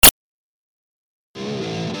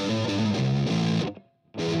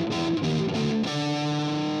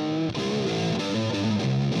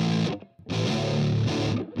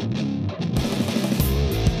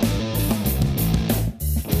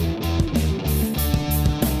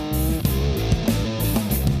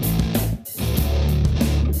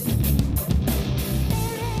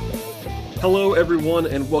Hello, everyone,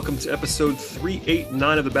 and welcome to episode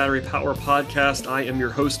 389 of the Battery Power Podcast. I am your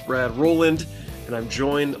host, Brad Rowland, and I'm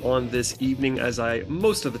joined on this evening, as I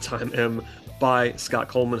most of the time am, by Scott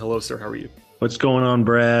Coleman. Hello, sir. How are you? What's going on,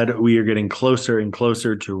 Brad? We are getting closer and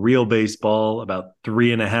closer to real baseball, about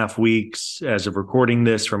 3.5 weeks as of recording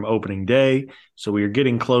this from opening day. So we are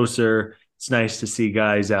getting closer. It's nice to see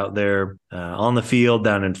guys out there on the field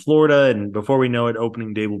down in Florida. And before we know it,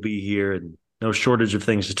 opening day will be here, and no shortage of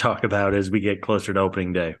things to talk about as we get closer to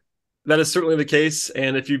opening day. That is certainly the case.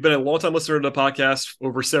 And if you've been a long-time listener to the podcast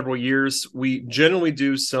over several years, we generally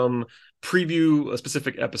do some preview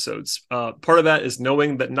specific episodes. Part of that is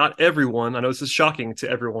knowing that not everyone, I know this is shocking to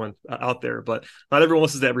everyone out there, but not everyone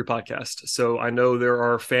listens to every podcast. So I know there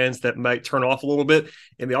are fans that might turn off a little bit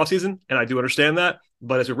in the offseason, and I do understand that.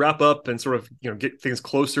 But as we wrap up and sort of get things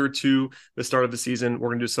closer to the start of the season, we're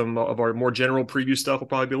going to do some of our more general preview stuff. We'll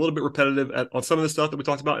probably be a little bit repetitive on some of the stuff that we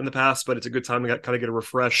talked about in the past, but it's a good time to kind of get a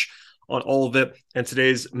refresh on all of it. And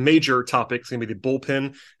today's major topic is going to be the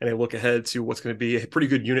bullpen and a look ahead to what's going to be a pretty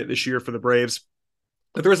good unit this year for the Braves.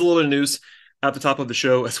 But there is a little bit of news at the top of the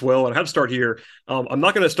show as well. And I have to start here. I'm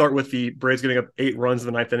not going to start with the Braves getting up 8 runs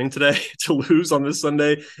in the 9th inning today to lose on this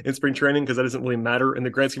Sunday in spring training, because that doesn't really matter in the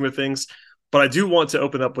grand scheme of things. But I do want to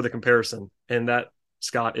open up with a comparison, and that,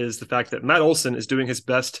 Scott, is the fact that Matt Olson is doing his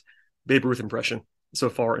best Babe Ruth impression so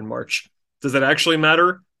far in March. Does that actually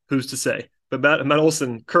matter? Who's to say? But Matt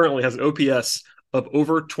Olson currently has an OPS of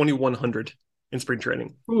over 2,100 in spring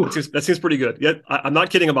training. That seems pretty good. Yet I'm not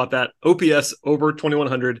kidding about that. OPS over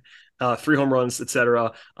 2,100, 3 home runs,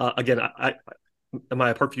 etc. Again, am I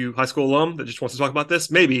a Parkview High School alum that just wants to talk about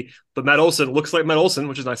this? Maybe. But Matt Olson looks like Matt Olson,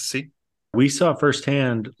 which is nice to see. We saw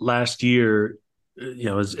firsthand last year,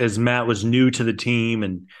 as Matt was new to the team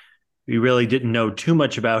and we really didn't know too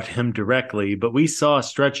much about him directly, but we saw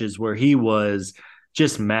stretches where he was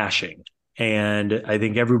just mashing. And I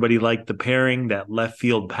think everybody liked the pairing, that left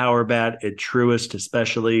field power bat at Truist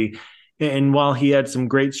especially. And while he had some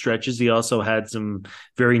great stretches, he also had some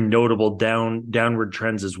very notable downward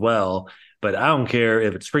trends as well. But I don't care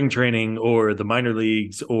if it's spring training or the minor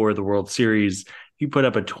leagues or the World Series. You put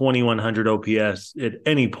up a 2,100 OPS at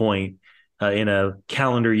any point in a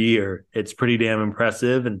calendar year, it's pretty damn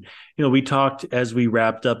impressive. And, we talked as we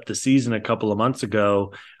wrapped up the season a couple of months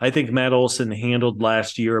ago. I think Matt Olson handled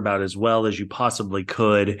last year about as well as you possibly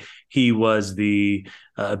could. He was the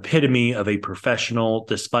epitome of a professional,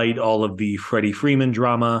 despite all of the Freddie Freeman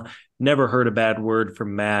drama. Never heard a bad word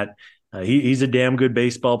from Matt. He's a damn good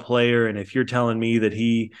baseball player. And if you're telling me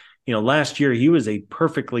that last year he was a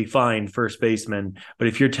perfectly fine first baseman, but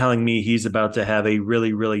if you're telling me he's about to have a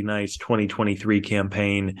really, really nice 2023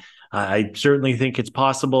 campaign, I certainly think it's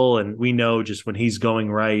possible. And we know just when he's going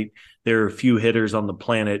right, there are a few hitters on the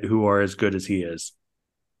planet who are as good as he is.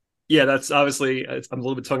 Yeah, that's obviously, I'm a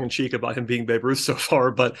little bit tongue in cheek about him being Babe Ruth so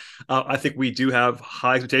far, but I think we do have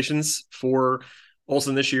high expectations for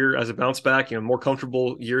Olson this year as a bounce back, more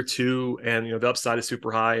comfortable year 2, and the upside is super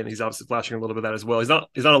high, and he's obviously flashing a little bit of that as well. He's not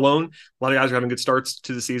alone. A lot of guys are having good starts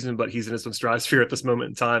to the season, but he's in his own stratosphere at this moment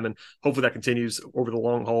in time, and hopefully that continues over the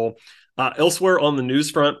long haul. Elsewhere on the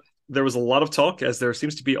news front, there was a lot of talk, as there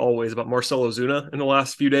seems to be always, about Marcell Ozuna in the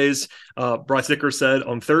last few days. Bryce Dicker said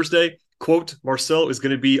on Thursday, quote, "Marcell is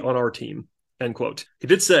going to be on our team," end quote. He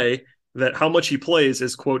did say that how much he plays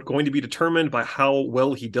is, quote, "going to be determined by how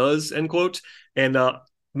well he does," end quote. And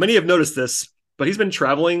many have noticed this, but he's been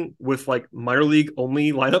traveling with like minor league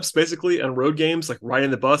only lineups, basically, and road games, like riding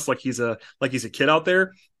the bus like he's a kid out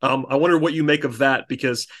there. I wonder what you make of that,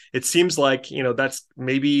 because it seems like that's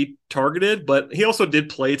maybe targeted, but he also did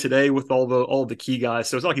play today with all the key guys,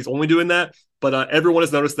 so it's not like he's only doing that. But everyone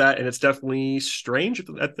has noticed that, and it's definitely strange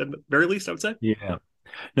at the very least, I would say. Yeah.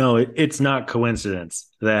 No, it's not coincidence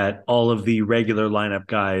that all of the regular lineup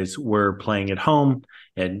guys were playing at home.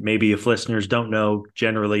 And maybe if listeners don't know,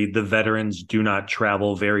 generally the veterans do not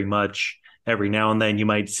travel very much. Every now and then you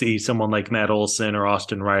might see someone like Matt Olson or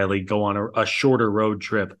Austin Riley go on a shorter road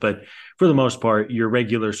trip. But for the most part, your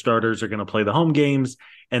regular starters are going to play the home games.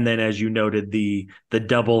 And then, as you noted, the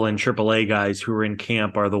double and triple A guys who are in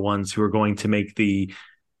camp are the ones who are going to make the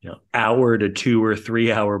hour to 2 or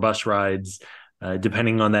 3 hour bus rides,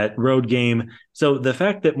 depending on that road game. So the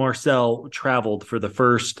fact that Marcell traveled for the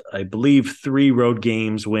first, I believe, 3 road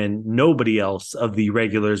games when nobody else of the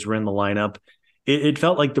regulars were in the lineup, it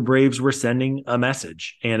felt like the Braves were sending a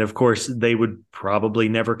message. And of course, they would probably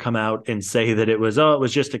never come out and say that it was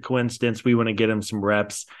just a coincidence. We want to get him some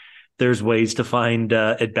reps. There's ways to find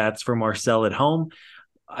at-bats for Marcell at home.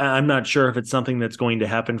 I'm not sure if it's something that's going to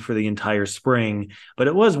happen for the entire spring, but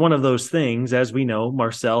it was one of those things. As we know,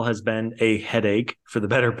 Marcel has been a headache for the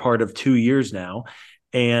better part of 2 years now.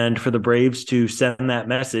 And for the Braves to send that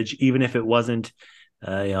message, even if it wasn't,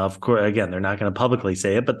 of course, again, they're not going to publicly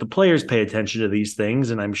say it, but the players pay attention to these things.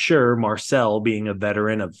 And I'm sure Marcel, being a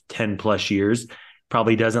veteran of 10 plus years,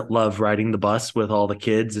 probably doesn't love riding the bus with all the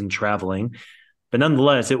kids and traveling. But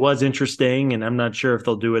nonetheless, it was interesting, and I'm not sure if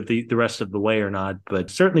they'll do it the rest of the way or not,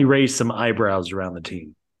 but certainly raised some eyebrows around the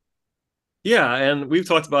team. Yeah, and we've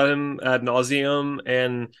talked about him ad nauseum,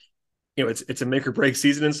 and it's a make or break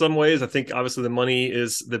season in some ways. I think obviously the money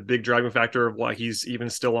is the big driving factor of why he's even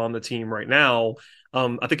still on the team right now.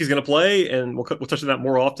 I think he's going to play, and we'll touch on that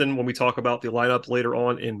more often when we talk about the lineup later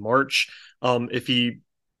on in March. If he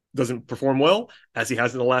doesn't perform well as he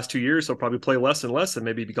has in the last 2 years, he'll probably play less and less and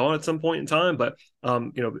maybe be gone at some point in time. But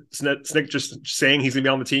Snit just saying he's gonna be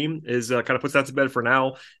on the team is kind of puts that to bed for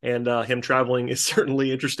now. And him traveling is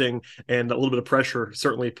certainly interesting, and a little bit of pressure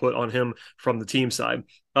certainly put on him from the team side.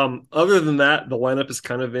 Other than that, the lineup is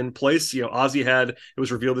kind of in place. Ozzie it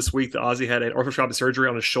was revealed this week that Ozzie had an arthroscopic surgery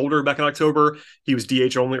on his shoulder back in October. He was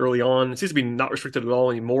DH only early on. It seems to be not restricted at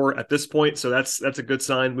all anymore at this point. So that's a good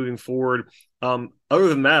sign moving forward. Other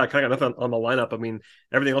than that, I kind of got nothing on the lineup. I mean,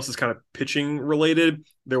 everything else is kind of pitching related.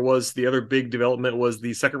 There was the other big development was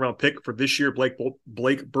the second round pick for this year. Blake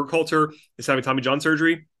Burkhalter is having Tommy John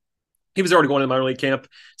surgery. He was already going to minor league camp,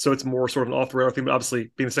 so it's more sort of an off the radar thing. But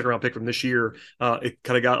obviously, being the second round pick from this year, it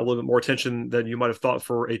kind of got a little bit more attention than you might have thought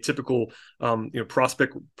for a typical,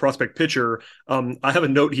 prospect pitcher. I have a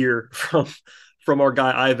note here from our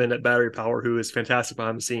guy Ivan at Battery Power, who is fantastic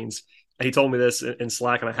behind the scenes. And he told me this in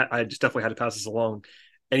Slack, and I just definitely had to pass this along.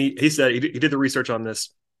 And he said he did the research on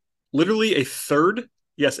this. Literally a third,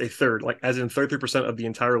 like as in 33% of the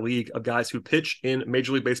entire league of guys who pitch in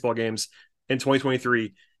Major League Baseball games in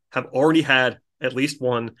 2023 have already had at least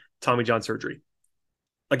one Tommy John surgery.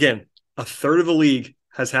 Again, a third of the league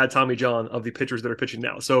has had Tommy John of the pitchers that are pitching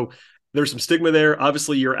now. So there's some stigma there.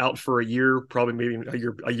 Obviously, you're out for a year, probably maybe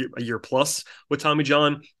a year plus with Tommy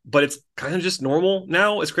John, but it's kind of just normal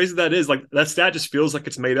now. As crazy as that is, like that stat just feels like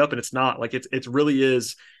it's made up, and it's not. Like it really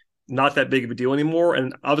is not that big of a deal anymore.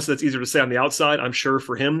 And obviously, that's easier to say on the outside. I'm sure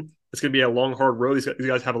for him, it's going to be a long, hard road. These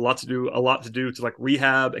guys have a lot to do to like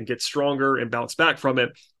rehab and get stronger and bounce back from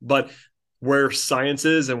it. But where science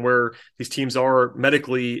is and where these teams are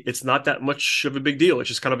medically, it's not that much of a big deal. It's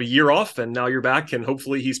just kind of a year off, and now you're back, and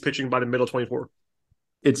hopefully he's pitching by the middle of 24.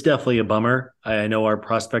 It's definitely a bummer. I know our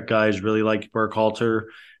prospect guys really like Burkhalter.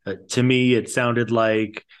 To me, it sounded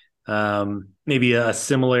like maybe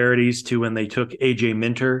similarities to when they took AJ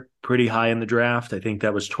Minter pretty high in the draft. I think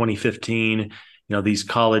that was 2015. These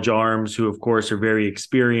college arms who, of course, are very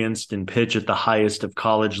experienced and pitch at the highest of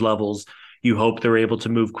college levels. You hope they're able to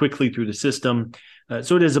move quickly through the system.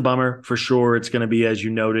 So it is a bummer for sure. It's going to be, as you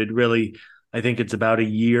noted, really, I think it's about a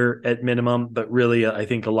year at minimum. But really, I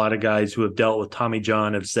think a lot of guys who have dealt with Tommy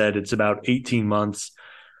John have said it's about 18 months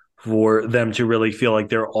for them to really feel like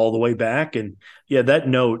they're all the way back. And yeah, that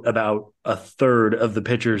note about a third of the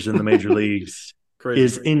pitchers in the major leagues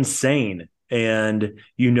is insane. And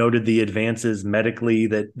you noted the advances medically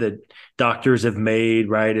that doctors have made,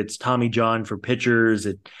 right? It's Tommy John for pitchers.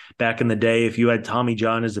 Back in the day, if you had Tommy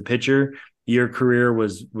John as a pitcher, your career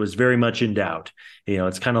was very much in doubt.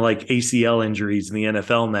 It's kind of like ACL injuries in the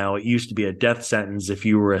NFL now. It used to be a death sentence if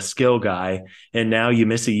you were a skill guy, and now you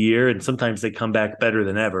miss a year, and sometimes they come back better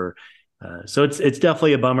than ever. So it's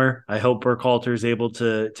definitely a bummer. I hope Burkhalter is able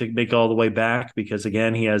to make all the way back because,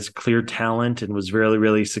 again, he has clear talent and was really,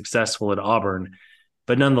 really successful at Auburn.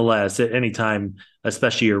 But nonetheless, at any time,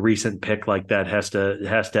 especially a recent pick like that has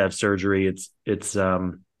to have surgery. It's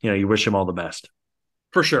you wish him all the best.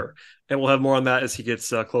 For sure. And we'll have more on that as he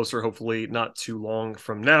gets closer, hopefully not too long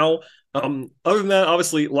from now. Other than that,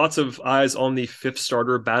 obviously, lots of eyes on the fifth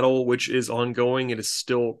starter battle, which is ongoing. It is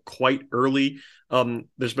still quite early.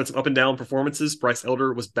 There's been some up and down performances. Bryce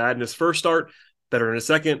Elder was bad in his first start, better in his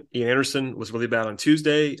second. Ian Anderson was really bad on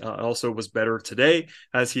Tuesday, also was better today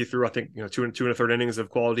as he threw, I think, 2 and 1/3 innings of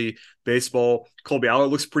quality baseball. Colby Aller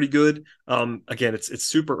looks pretty good. Again, it's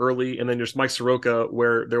super early. And then there's Mike Soroka,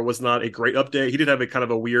 where there was not a great update. He did have a kind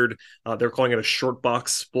of a weird, they're calling it a short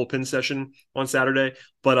box bullpen session on Saturday,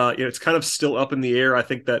 but it's kind of still up in the air. I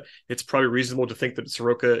think that it's probably reasonable to think that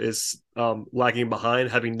Soroka is lagging behind,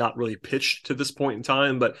 having not really pitched to this point in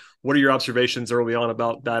time. But what are your observations early on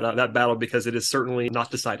about that battle? Because it is certainly not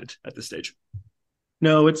decided at this stage.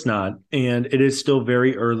 No, it's not. And it is still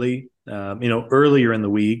very early. Earlier in the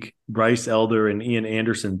week, Bryce Elder and Ian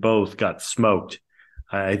Anderson both got smoked.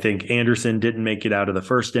 I think Anderson didn't make it out of the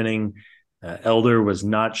first inning. Elder was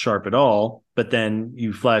not sharp at all, but then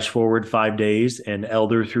you flash forward 5 days and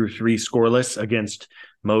Elder threw 3 scoreless against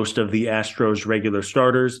most of the Astros regular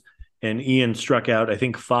starters. And Ian struck out, I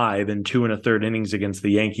think, 5 in 2 1/3 innings against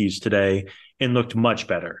the Yankees today and looked much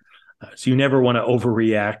better. So you never want to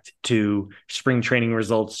overreact to spring training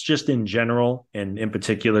results just in general, and in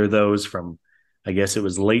particular those from, I guess it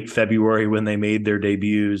was late February when they made their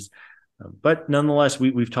debuts. But nonetheless,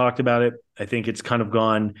 we've talked about it. I think it's kind of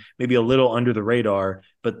gone maybe a little under the radar,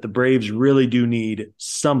 but the Braves really do need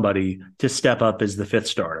somebody to step up as the 5th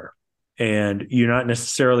starter. And you're not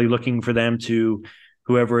necessarily looking for them to,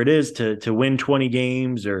 whoever it is, to win 20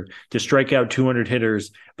 games or to strike out 200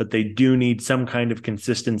 hitters, but they do need some kind of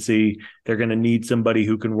consistency. They're going to need somebody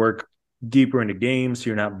who can work deeper into games so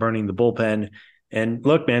you're not burning the bullpen. And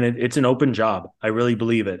look, man, it's an open job. I really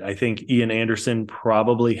believe it. I think Ian Anderson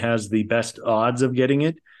probably has the best odds of getting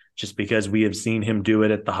it just because we have seen him do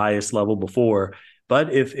it at the highest level before.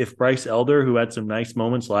 But if Bryce Elder, who had some nice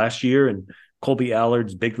moments last year, and Colby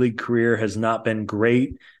Allard's big league career has not been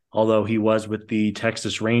great, although he was with the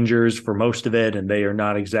Texas Rangers for most of it, and they are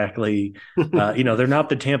not exactly, they're not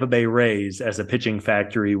the Tampa Bay Rays as a pitching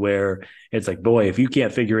factory where it's like, boy, if you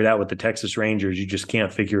can't figure it out with the Texas Rangers, you just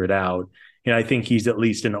can't figure it out. I think he's at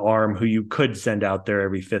least an arm who you could send out there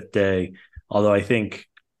every 5th day, although I think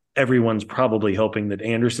everyone's probably hoping that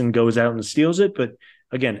Anderson goes out and steals it. But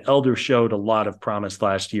again, Elder showed a lot of promise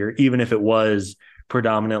last year, even if it was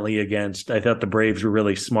predominantly against, I thought the Braves were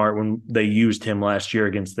really smart when they used him last year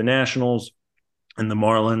against the Nationals and the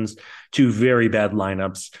Marlins, 2 very bad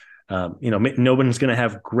lineups. Nobody's going to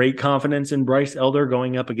have great confidence in Bryce Elder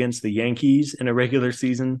going up against the Yankees in a regular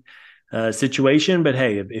season situation. But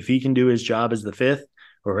hey, if he can do his job as the 5th,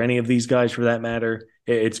 or any of these guys for that matter,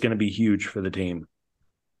 it's going to be huge for the team.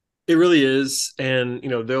 It really is. And,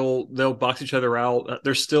 they'll box each other out.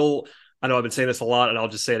 There's still, I know I've been saying this a lot, and I'll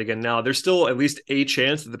just say it again now. There's still at least a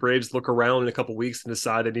chance that the Braves look around in a couple of weeks and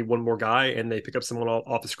decide they need one more guy, and they pick up someone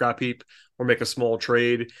off the scrap heap or make a small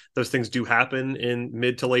trade. Those things do happen in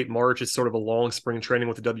mid to late March. It's sort of a long spring training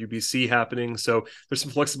with the WBC happening. So there's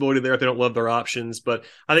some flexibility there if they don't love their options. But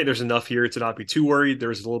I think there's enough here to not be too worried.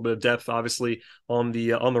 There's a little bit of depth, obviously, on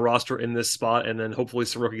the roster in this spot. And then hopefully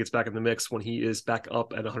Soroka gets back in the mix when he is back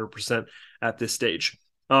up at 100% at this stage.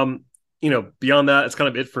 Beyond that, it's kind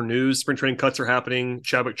of it for news. Spring training cuts are happening.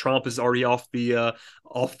 Chadwick Tromp is already off the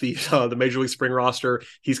Major League Spring roster.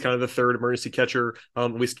 He's kind of the 3rd emergency catcher.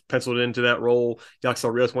 At least penciled into that role.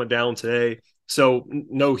 Yaxel Rios went down today, so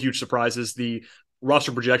no huge surprises. The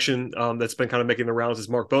roster projection that's been kind of making the rounds is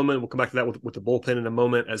Mark Bowman. We'll come back to that with the bullpen in a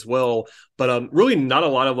moment as well. But really not a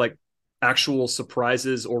lot of actual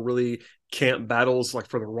surprises or really camp battles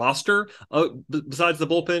for the roster besides the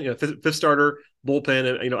bullpen. 5th starter,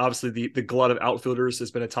 bullpen, and obviously the glut of outfielders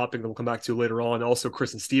has been a topic that we'll come back to later on. Also,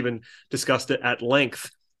 Chris and Steven discussed it at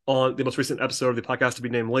length on the most recent episode of the podcast to be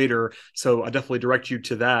named later, so I definitely direct you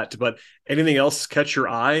to that. But anything else catch your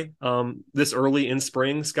eye this early in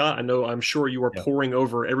spring, Scott? I'm sure you are poring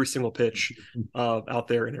over every single pitch out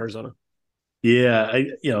there in Arizona. Yeah,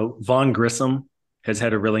 Vaughn Grissom has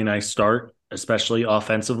had a really nice start, especially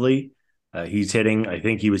offensively. He's hitting, I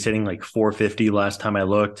think he was hitting 450 last time I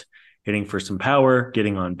looked, hitting for some power,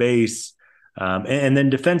 getting on base. And then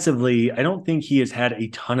defensively, I don't think he has had a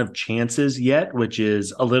ton of chances yet, which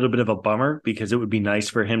is a little bit of a bummer because it would be nice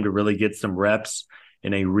for him to really get some reps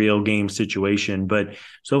in a real game situation. But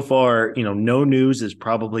so far, no news is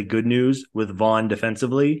probably good news with Vaughn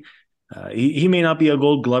defensively. He may not be a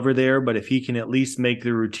Gold Glover there, but if he can at least make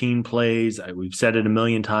the routine plays, we've said it a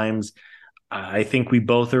million times, I think we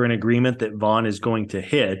both are in agreement that Vaughn is going to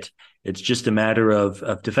hit. It's just a matter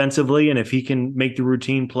of defensively, and if he can make the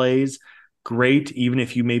routine plays, great. Even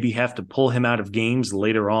if you maybe have to pull him out of games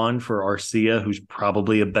later on for Arcia, who's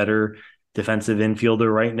probably a better defensive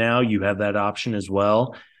infielder right now, you have that option as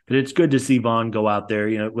well. But it's good to see Vaughn go out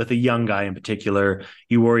there. With a young guy in particular,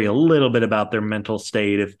 you worry a little bit about their mental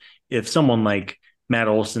state. If someone like Matt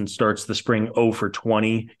Olson starts the spring 0 for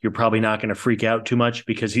 20, you're probably not going to freak out too much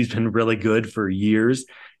because he's been really good for years.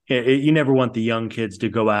 You never want the young kids to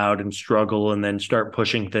go out and struggle and then start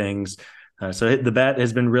pushing things. So the bat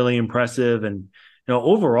has been really impressive. And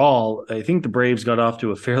overall, I think the Braves got off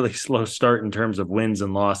to a fairly slow start in terms of wins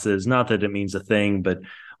and losses. Not that it means a thing, but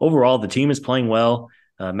overall, the team is playing well.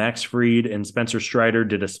 Max Fried and Spencer Strider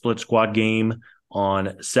did a split squad game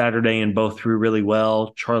on Saturday and both threw really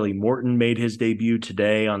well. Charlie Morton made his debut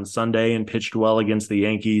today on Sunday and pitched well against the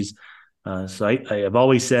Yankees. So I have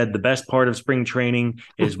always said the best part of spring training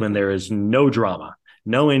is when there is no drama,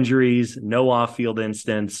 no injuries, no off-field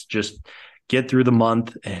incidents, just get through the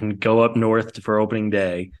month and go up north for opening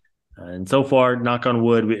day. And so far, knock on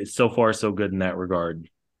wood, so far so good in that regard.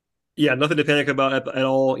 Yeah, nothing to panic about at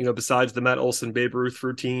all, besides the Matt Olson, Babe Ruth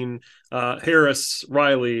routine. Harris,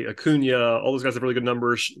 Riley, Acuna, all those guys have really good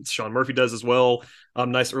numbers. Sean Murphy does as well.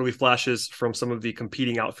 Nice early flashes from some of the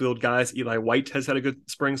competing outfield guys. Eli White has had a good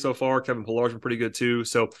spring so far. Kevin Pillar's been pretty good too.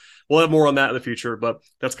 So we'll have more on that in the future, but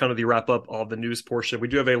that's kind of the wrap up of the news portion. We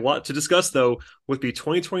do have a lot to discuss, though, with the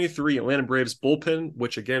 2023 Atlanta Braves bullpen,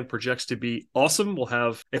 which again projects to be awesome. We'll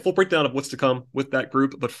have a full breakdown of what's to come with that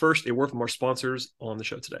group. But first, a word from our sponsors on the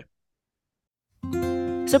show today.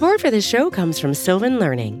 Support for this show comes from Sylvan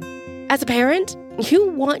Learning. As a parent, you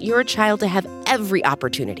want your child to have every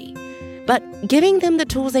opportunity, but giving them the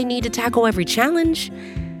tools they need to tackle every challenge,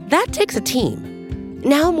 that takes a team.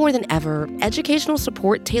 Now more than ever, educational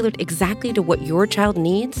support tailored exactly to what your child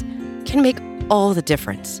needs can make all the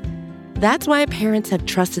difference. That's why parents have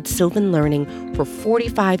trusted Sylvan Learning for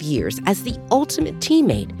 45 years as the ultimate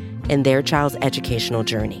teammate in their child's educational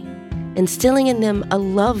journey, instilling in them a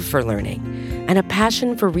love for learning and a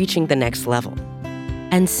passion for reaching the next level.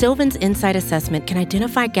 And Sylvan's Insight Assessment can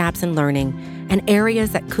identify gaps in learning and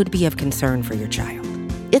areas that could be of concern for your child.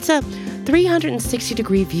 It's a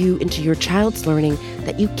 360-degree view into your child's learning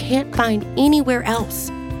that you can't find anywhere else,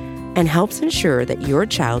 and helps ensure that your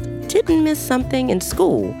child didn't miss something in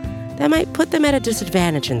school that might put them at a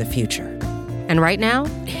disadvantage in the future. And right now,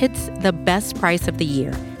 it's the best price of the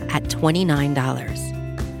year at $29.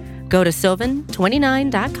 Go to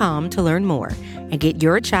sylvan29.com to learn more and get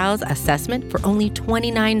your child's assessment for only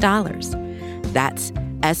 $29. That's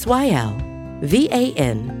SYLVAN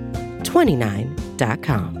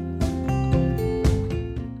 29.com.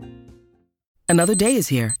 Another day is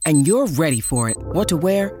here, and you're ready for it. What to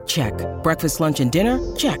wear? Check. Breakfast, lunch, and dinner?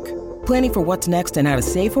 Check. Planning for what's next and how to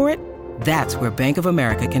save for it? That's where Bank of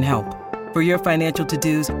America can help. For your financial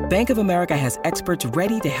to-dos, Bank of America has experts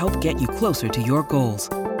ready to help get you closer to your goals.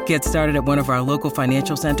 Get started at one of our local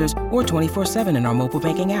financial centers or 24/7 in our mobile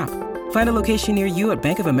banking app. Find a location near you at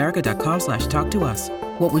bankofamerica.com/talktous.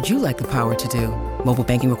 What would you like the power to do? Mobile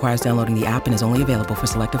banking requires downloading the app and is only available for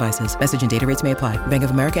select devices. Message and data rates may apply. Bank of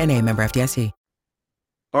America NA, member FDIC.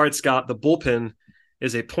 All right, Scott, the bullpen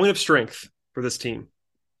is a point of strength for this team.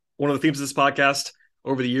 One of the themes of this podcast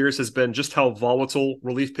over the years has been just how volatile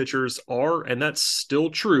relief pitchers are, and that's still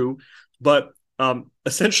true. But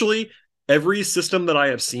essentially, every system that I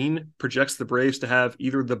have seen projects the Braves to have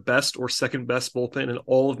either the best or second best bullpen in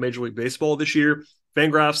all of Major League Baseball this year.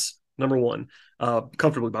 Fangraphs, number one,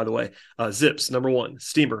 comfortably, by the way. Zips, number one.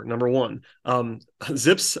 Steamer, number one.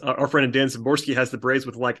 Zips, our friend Dan Szymborski, has the Braves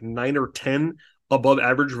with like 9 or 10 above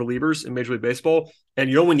average relievers in Major League Baseball, and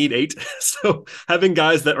you only need 8. So having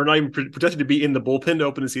guys that are not even projected to be in the bullpen to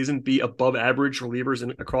open the season be above average relievers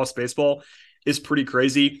across baseball is pretty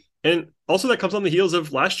crazy. And also that comes on the heels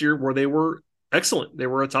of last year where they were excellent. They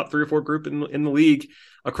were a top 3 or 4 group in the league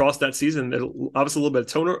across that season. Obviously a little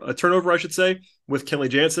bit of turnover, I should say, with Kenley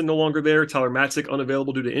Jansen no longer there, Tyler Matzik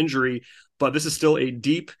unavailable due to injury, but this is still a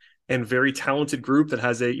deep and very talented group that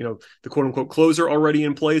has the quote unquote closer already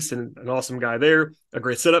in place and an awesome guy there, a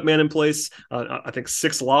great setup man in place. I think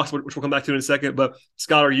 6 locks, which we'll come back to in a second. But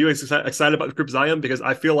Scott, are you excited about the group as I am? Because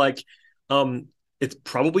I feel like it's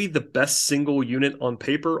probably the best single unit on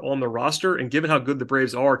paper on the roster. And given how good the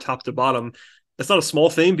Braves are top to bottom, that's not a small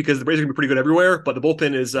thing because the Braves are going to be pretty good everywhere, but the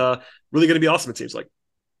bullpen is really going to be awesome, it seems like.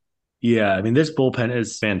 Yeah, I mean, this bullpen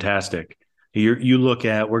is fantastic. You look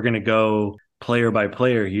at, we're going to go player by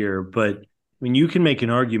player here, but I mean, you can make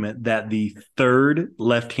an argument that the third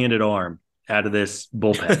left-handed arm out of this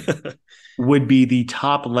bullpen would be the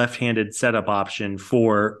top left-handed setup option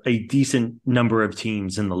for a decent number of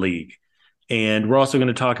teams in the league. And we're also going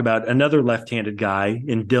to talk about another left-handed guy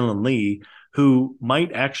in Dylan Lee, who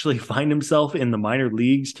might actually find himself in the minor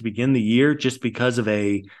leagues to begin the year just because of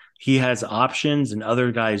he has options and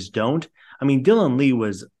other guys don't. I mean, Dylan Lee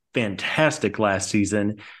was fantastic last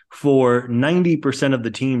season. For 90% of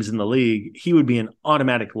the teams in the league, he would be an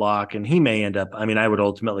automatic lock, and he may end up, I mean, I would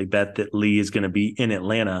ultimately bet that Lee is going to be in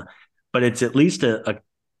Atlanta, but it's at least a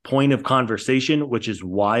point of conversation, which is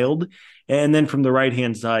wild. And then from the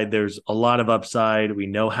right-hand side, there's a lot of upside. We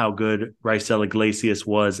know how good Raisel Iglesias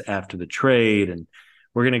was after the trade, and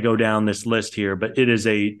we're going to go down this list here, but it is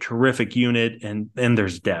a terrific unit, and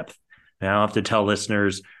there's depth. Now, I'll have to tell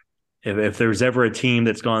listeners, if there's ever a team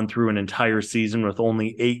that's gone through an entire season with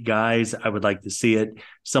only 8 guys, I would like to see it.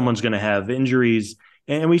 Someone's going to have injuries.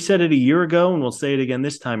 And we said it a year ago, and we'll say it again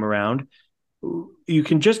this time around. You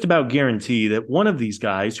can just about guarantee that one of these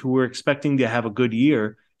guys who we're expecting to have a good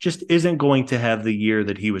year just isn't going to have the year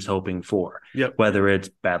that he was hoping for. Yep. Whether it's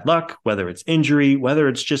bad luck, whether it's injury, whether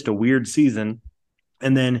it's just a weird season.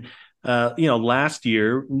 And then Last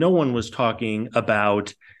year, no one was talking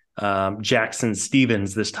about Jackson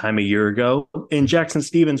Stevens this time a year ago. And Jackson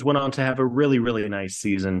Stevens went on to have a really, really nice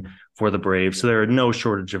season for the Braves. So there are no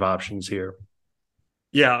shortage of options here.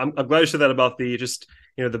 Yeah, I'm glad you said that about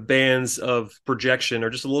the bands of projection are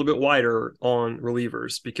just a little bit wider on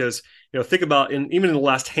relievers because, think about even in the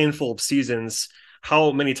last handful of seasons,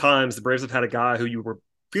 how many times the Braves have had a guy who you were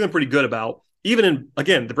feeling pretty good about. Even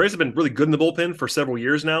the Braves have been really good in the bullpen for several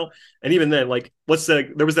years now. And even then, like, let's say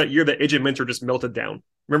there was that year that AJ Minter just melted down.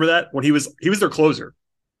 Remember that? When he was their closer.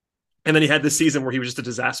 And then he had this season where he was just a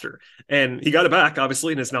disaster. And he got it back,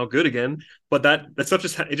 obviously, and is now good again. But that stuff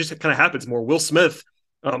just kind of happens more. Will Smith,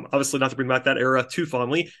 obviously not to bring back that era too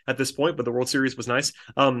fondly at this point, but the World Series was nice.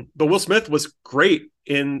 But Will Smith was great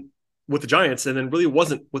with the Giants and then really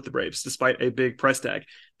wasn't with the Braves, despite a big price tag.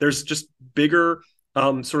 There's just bigger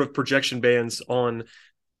sort of projection bands on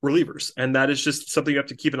relievers. And that is just something you have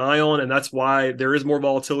to keep an eye on. And that's why there is more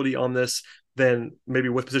volatility on this than maybe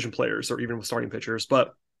with position players or even with starting pitchers.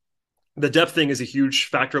 But the depth thing is a huge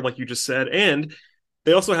factor, like you just said. And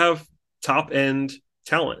they also have top end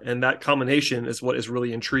talent. And that combination is what is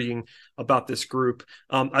really intriguing about this group.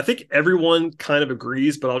 I think everyone kind of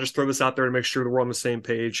agrees, but I'll just throw this out there to make sure that we're on the same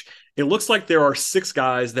page. It looks like there are 6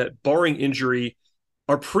 guys that, barring injury,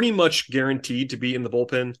 are pretty much guaranteed to be in the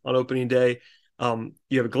bullpen on opening day.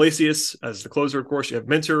 You have Iglesias as the closer, of course. You have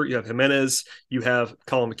Minter, you have Jimenez, you have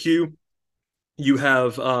Colin McHugh, you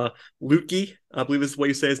have Luetge, I believe is the way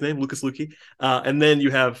you say his name, Lucas Luetge, and then you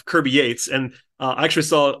have Kirby Yates. And I actually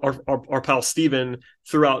saw our pal Steven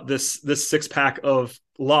throughout this 6-pack of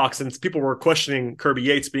locks, and people were questioning Kirby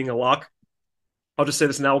Yates being a lock. I'll just say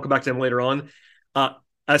this now. We'll come back to him later on.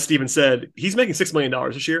 As Steven said, he's making $6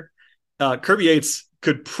 million this year. Kirby Yates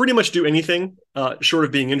could pretty much do anything short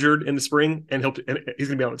of being injured in the spring, and he's going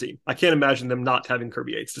to be on the team. I can't imagine them not having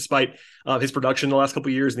Kirby Yates, despite his production the last couple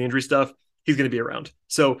of years and the injury stuff. He's going to be around.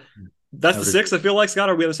 So that's the 6, I feel like. Scott,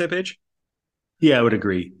 are we on the same page? Yeah, I would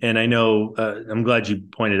agree. And I know I'm glad you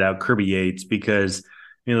pointed out Kirby Yates because,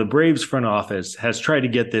 the Braves front office has tried to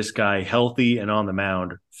get this guy healthy and on the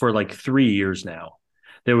mound for like 3 years now.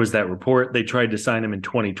 There was that report. They tried to sign him in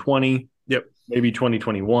 2020, maybe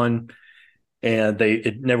 2021. And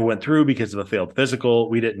it never went through because of a failed physical.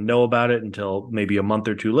 We didn't know about it until maybe a month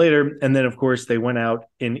or two later. And then, of course, they went out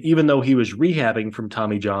and even though he was rehabbing from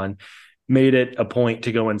Tommy John, made it a point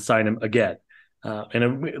to go and sign him again.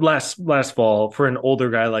 And last fall, for an older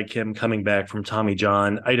guy like him coming back from Tommy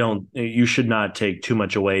John, you should not take too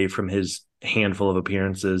much away from his handful of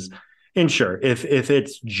appearances. And sure, if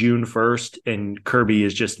it's June 1st and Kirby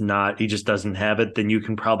is he just doesn't have it, then you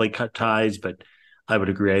can probably cut ties. But I would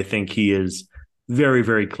agree. I think he is very,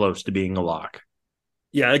 very close to being a lock.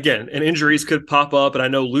 Yeah, again, and injuries could pop up. And I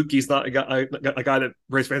know Lukey's not a guy that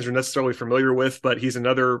Braves fans are necessarily familiar with, but he's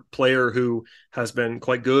another player who has been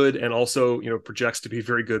quite good and also, projects to be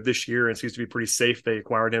very good this year and seems to be pretty safe. They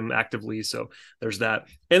acquired him actively. So there's that.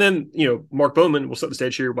 And then, Mark Bowman will set the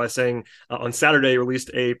stage here by saying on Saturday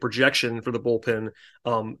released a projection for the bullpen.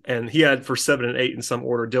 And he had for 7 and 8 in some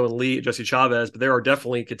order, Dylan Lee, Jesse Chavez, but there are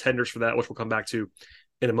definitely contenders for that, which we'll come back to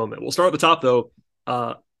in a moment. We'll start at the top though.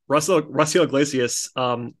 Raisel Iglesias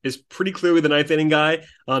is pretty clearly the 9th inning guy.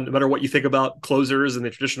 No matter what you think about closers and the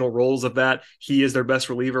traditional roles of that, he is their best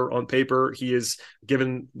reliever on paper. He is,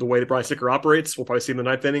 given the way that Brian Snitker operates, we'll probably see him in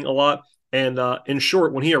the 9th inning a lot. And in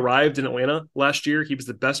short, when he arrived in Atlanta last year, he was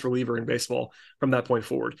the best reliever in baseball from that point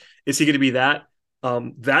forward. Is he going to be that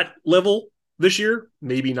level this year?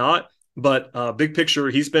 Maybe not. But big picture,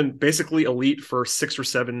 he's been basically elite for 6 or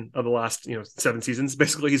 7 of the last 7 seasons.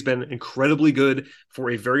 Basically, he's been incredibly good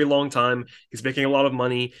for a very long time. He's making a lot of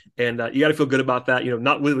money, and you got to feel good about that.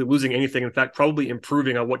 Not really losing anything. In fact, probably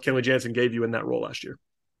improving on what Kenley Jansen gave you in that role last year.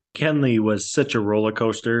 Kenley was such a roller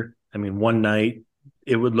coaster. I mean, one night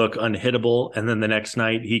it would look unhittable, and then the next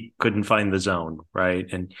night he couldn't find the zone, right?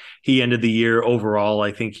 And he ended the year overall,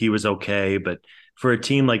 I think he was okay, but for a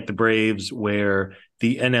team like the Braves where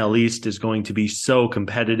the NL East is going to be so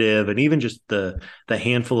competitive, and even just the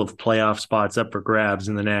handful of playoff spots up for grabs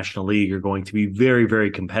in the National League are going to be very,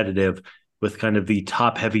 very competitive with kind of the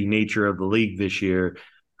top-heavy nature of the league this year.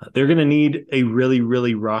 They're going to need a really,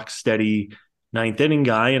 really rock-steady 9th inning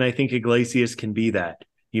guy, and I think Iglesias can be that.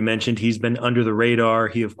 You mentioned he's been under the radar.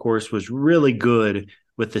 He, of course, was really good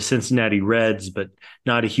with the Cincinnati Reds, but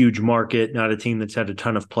not a huge market, not a team that's had a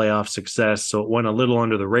ton of playoff success, so it went a little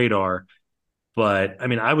under the radar. But, I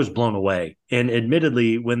mean, I was blown away. And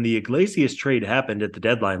admittedly, when the Iglesias trade happened at the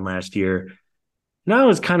deadline last year, and I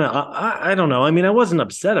was kind of, I don't know. I mean, I wasn't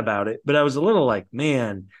upset about it, but I was a little like,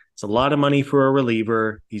 man, it's a lot of money for a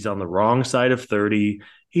reliever. He's on the wrong side of 30.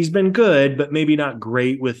 he's been good, but maybe not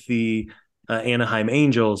great with the Anaheim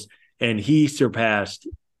Angels. And he surpassed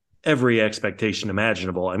every expectation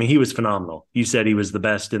imaginable. I mean, he was phenomenal. You said he was the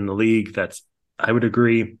best in the league. I would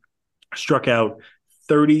agree. Struck out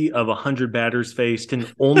 30 of 100 batters faced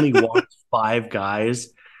and only walked 5 guys.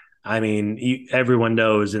 I mean, everyone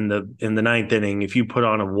knows in the ninth inning, if you put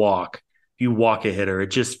on a walk, you walk a hitter,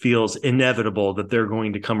 it just feels inevitable that they're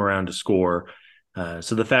going to come around to score.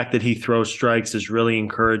 So the fact that he throws strikes is really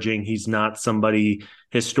encouraging. He's not somebody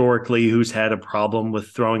historically who's had a problem with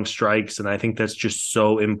throwing strikes, and I think that's just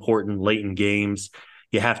so important late in games.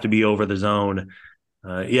 You have to be over the zone.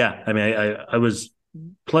 I was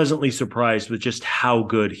pleasantly surprised with just how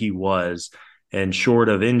good he was. And short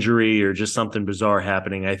of injury or just something bizarre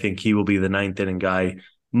happening, I think he will be the ninth inning guy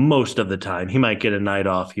most of the time. He might get a night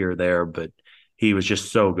off here or there, but he was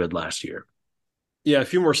just so good last year. Yeah, a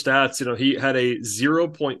few more stats. He had a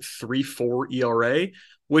 0.34 ERA,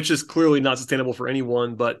 which is clearly not sustainable for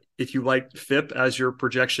anyone. But if you like FIP as your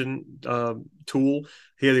projection tool,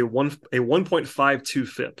 he had a 1.52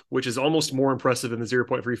 FIP, which is almost more impressive than the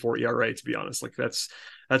 0.34 ERA, to be honest. Like that's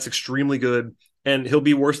extremely good. And he'll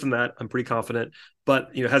be worse than that, I'm pretty confident.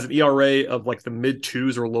 But has an ERA of like the mid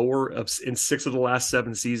 2s or lower in 6 of the last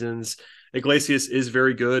 7 seasons. Iglesias is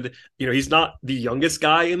very good. He's not the youngest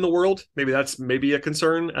guy in the world. Maybe that's a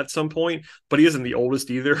concern at some point, but he isn't the oldest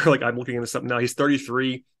either. Like I'm looking into something now. He's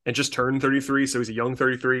 33 and just turned 33, so he's a young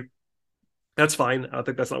 33. That's fine. I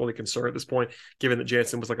think that's not really a concern at this point, given that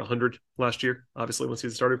Jansen was like 100 last year, obviously, when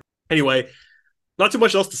season started. Anyway, not too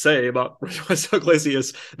much else to say about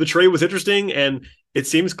Iglesias. The trade was interesting, and it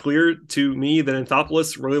seems clear to me that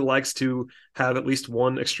Anthopoulos really likes to have at least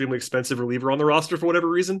one extremely expensive reliever on the roster for whatever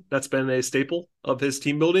reason. That's been a staple of his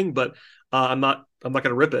team building, but I'm not going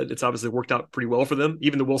to rip it. It's obviously worked out pretty well for them.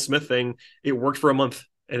 Even the Will Smith thing, it worked for a month,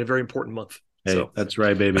 and a very important month. Hey, so. That's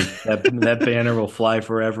right, baby. That banner will fly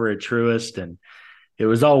forever at Truist, and it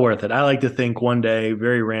was all worth it. I like to think one day,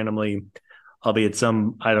 very randomly, I'll be at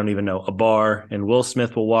a bar, and Will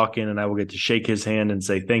Smith will walk in and I will get to shake his hand and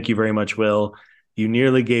say, "Thank you very much, Will. You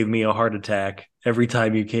nearly gave me a heart attack every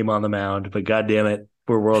time you came on the mound, but God damn it,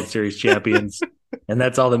 we're World Series champions." And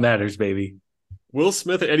that's all that matters, baby. Will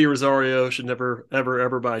Smith and Eddie Rosario should never, ever,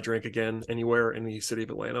 ever buy a drink again anywhere in the city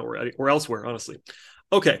of Atlanta or elsewhere, honestly.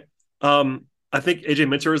 Okay. I think AJ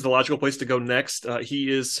Minter is the logical place to go next. He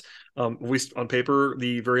is, at least on paper,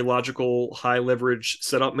 the very logical high leverage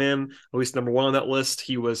setup man, at least number 1 on that list.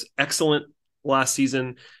 He was excellent last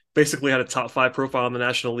season, basically had a top 5 profile in the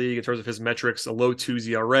National League in terms of his metrics, a low 2s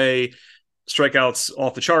ERA, strikeouts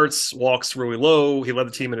off the charts, walks really low. He led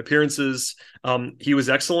the team in appearances. He was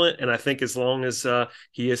excellent, and I think as long as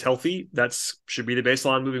he is healthy, should be the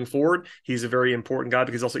baseline moving forward. He's a very important guy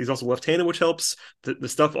because he's also left-handed, which helps. The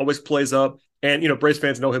stuff always plays up. And, Braves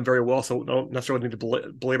fans know him very well, so don't necessarily need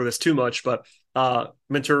to belabor this too much. But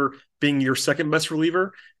Minter being your second best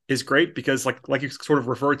reliever is great because, like you sort of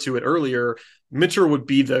referred to it earlier, Minter would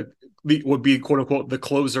be quote unquote the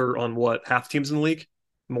closer on what, half teams in the league,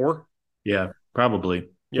 more. Yeah, probably.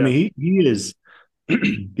 Yeah. I mean, he is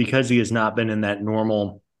because he has not been in that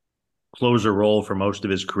normal closer role for most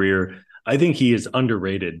of his career. I think he is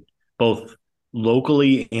underrated both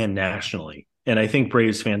locally and nationally. And I think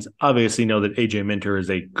Braves fans obviously know that AJ Minter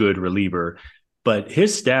is a good reliever, but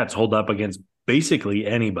his stats hold up against basically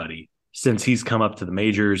anybody since he's come up to the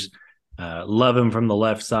majors. Love him from the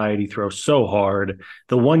left side. He throws so hard.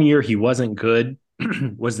 The one year he wasn't good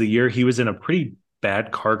was the year he was in a pretty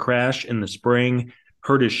bad car crash in the spring,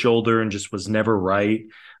 hurt his shoulder and just was never right.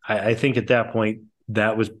 I think at that point,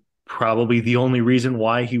 that was probably the only reason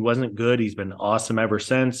why he wasn't good. He's been awesome ever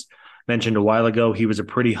since. Mentioned a while ago, he was a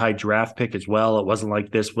pretty high draft pick as well. It wasn't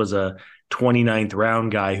like this was a 29th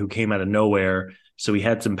round guy who came out of nowhere. So he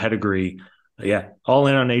had some pedigree. Yeah, all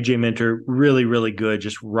in on AJ Minter, really, really good,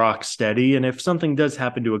 just rock steady. And if something does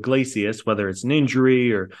happen to Iglesias, whether it's an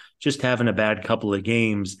injury or just having a bad couple of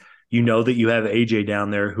games, you know that you have AJ down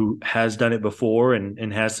there who has done it before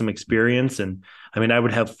and has some experience. And I mean, I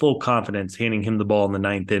would have full confidence handing him the ball in the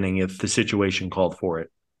 9th inning if the situation called for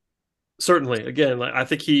it. Certainly. Again, I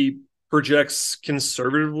think he projects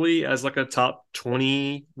conservatively as like a top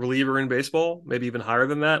 20 reliever in baseball, maybe even higher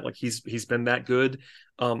than that. Like he's been that good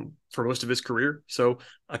for most of his career. So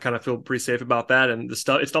I kind of feel pretty safe about that. And the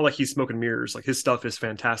stuff, it's not like he's smoking mirrors. Like his stuff is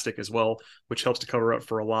fantastic as well, which helps to cover up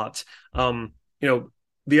for a lot.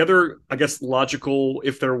 The other, I guess, logical,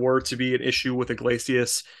 if there were to be an issue with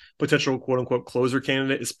Iglesias, potential quote unquote closer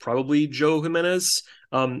candidate is probably Joe Jimenez.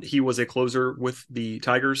 He was a closer with the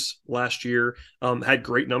Tigers last year, had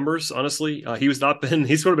great numbers, honestly. He's sort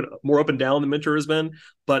of been more up and down than Minter has been,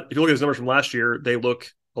 but if you look at his numbers from last year, they look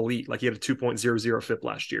elite. Like he had a 2.00 FIP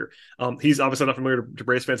last year. He's obviously not familiar to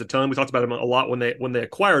Braves fans a ton. We talked about him a lot when they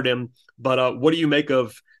acquired him. But what do you make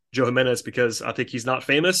of Joe Jimenez? Because I think he's not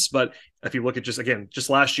famous, but if you look at just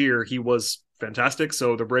last year, he was fantastic.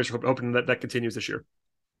 So the Braves are hoping that continues this year.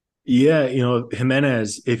 Yeah,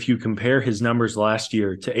 Jimenez, if you compare his numbers last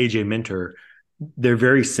year to AJ Minter, they're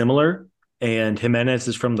very similar. And Jimenez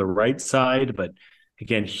is from the right side, but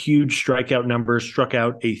again, huge strikeout numbers, struck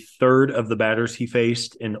out a third of the batters he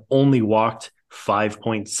faced and only walked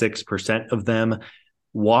 5.6% of them.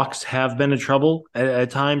 Walks have been a trouble at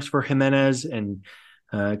times for Jimenez. And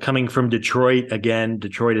coming from Detroit, again,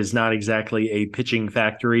 Detroit is not exactly a pitching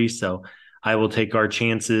factory. So I will take our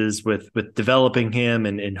chances with developing him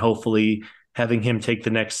and hopefully having him take the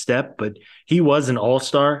next step. But he was an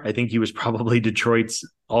all-star. I think he was probably Detroit's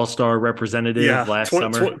all-star representative last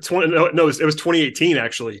summer. It was 2018,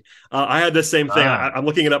 actually. I had the same thing. I'm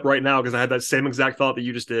looking it up right now because I had that same exact thought that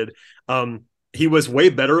you just did. He was way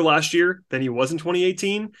better last year than he was in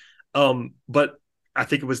 2018. But I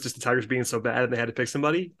think it was just the Tigers being so bad and they had to pick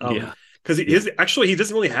somebody. Because he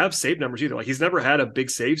doesn't really have save numbers either. Like he's never had a big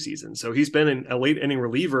save season. So he's been a late inning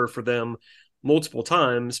reliever for them multiple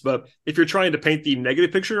times. But if you're trying to paint the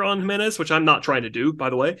negative picture on Jimenez, which I'm not trying to do,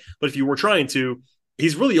 by the way, but if you were trying to,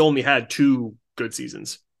 he's really only had 2 good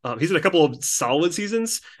seasons. He's had a couple of solid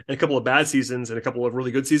seasons and a couple of bad seasons and a couple of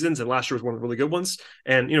really good seasons. And last year was one of the really good ones.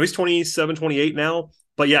 And, he's 27, 28 now.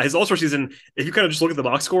 But yeah, his all-star season, if you kind of just look at the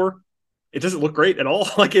box score, it doesn't look great at all.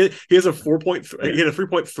 Like he has a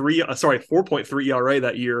 4.3 ERA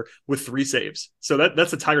that year with 3 saves. So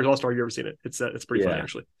that's the Tigers All-Star. You ever seen it? It's pretty funny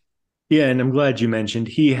actually. Yeah, and I'm glad you mentioned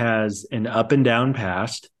he has an up and down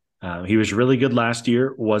past. He was really good last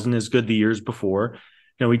year, wasn't as good the years before.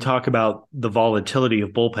 We talk about the volatility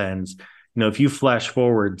of bullpens. If you flash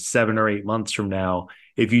forward 7 or 8 months from now,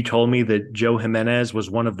 if you told me that Joe Jimenez was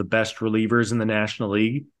one of the best relievers in the National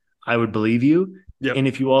League, I would believe you. Yep. And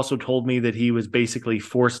if you also told me that he was basically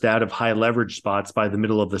forced out of high leverage spots by the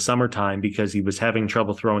middle of the summertime because he was having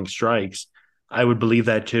trouble throwing strikes, I would believe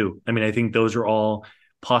that too. I think those are all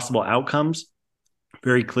possible outcomes.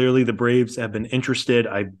 Very clearly, the Braves have been interested.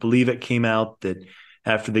 I believe it came out that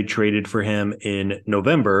after they traded for him in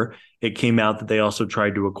November, it came out that they also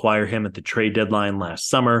tried to acquire him at the trade deadline last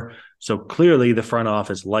summer. So clearly the front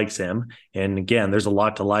office likes him. And again, there's a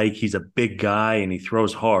lot to like. He's a big guy and he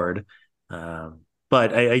throws hard.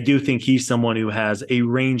 But I do think he's someone who has a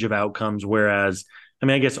range of outcomes, whereas,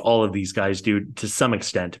 I guess all of these guys do to some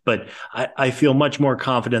extent, but I feel much more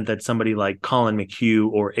confident that somebody like Colin McHugh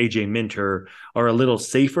or AJ Minter are a little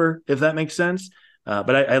safer, if that makes sense.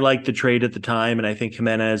 But I like the trade at the time, and I think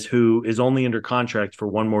Jimenez, who is only under contract for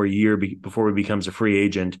 1 more year before he becomes a free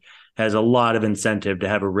agent, has a lot of incentive to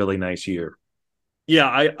have a really nice year. Yeah,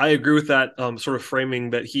 I agree with that sort of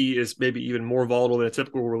framing that he is maybe even more volatile than a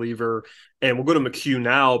typical reliever. And we'll go to McHugh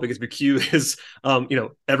now because McHugh is,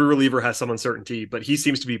 every reliever has some uncertainty, but he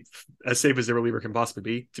seems to be as safe as a reliever can possibly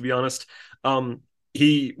be, to be honest.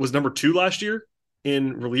 He was number 2 last year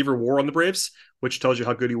in reliever WAR on the Braves, which tells you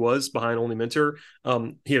how good he was behind only Minter.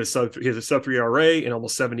 He has a sub 3 ERA in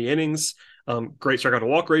almost 70 innings. Great strikeout to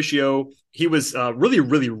walk ratio. He was really,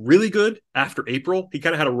 really, really good after April. He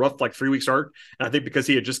kind of had a rough 3-week start. And I think because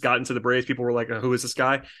he had just gotten to the Braves, people were like, who is this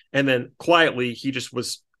guy? And then quietly, he just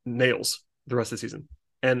was nails the rest of the season.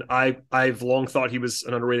 And I've long thought he was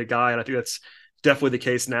an underrated guy. And I think that's definitely the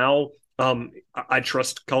case now. I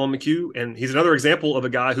trust Colin McHugh. And he's another example of a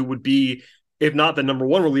guy who would be, if not the number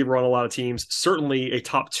 1 reliever on a lot of teams, certainly a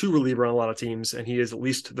top 2 reliever on a lot of teams. And he is at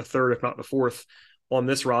least the 3rd, if not the 4th on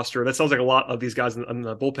this roster. That sounds like a lot of these guys in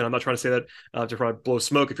the bullpen. I'm not trying to say that to try to blow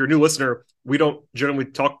smoke. If you're a new listener, we don't generally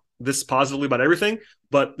talk this positively about everything,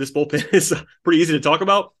 but this bullpen is pretty easy to talk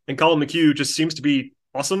about. And Colin McHugh just seems to be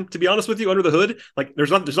awesome, to be honest with you, under the hood.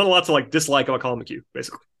 There's not a lot to dislike about Colin McHugh,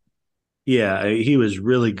 basically. Yeah, he was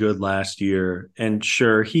really good last year. And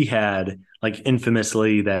sure, he had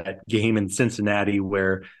infamously that game in Cincinnati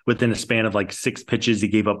where within a span of 6 pitches, he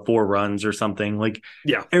gave up 4 runs or something.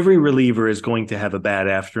 Every reliever is going to have a bad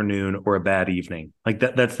afternoon or a bad evening.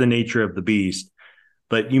 That's the nature of the beast.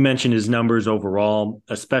 But you mentioned his numbers overall,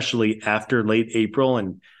 especially after late April.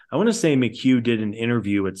 And I want to say McHugh did an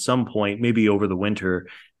interview at some point, maybe over the winter,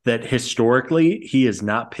 that historically he has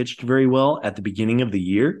not pitched very well at the beginning of the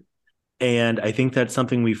year. And I think that's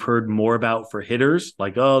something we've heard more about for hitters.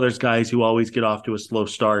 There's guys who always get off to a slow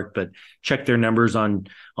start, but check their numbers on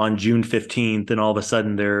June 15th, and all of a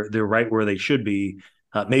sudden they're right where they should be.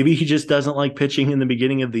 Maybe he just doesn't like pitching in the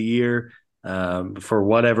beginning of the year for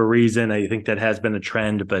whatever reason. I think that has been a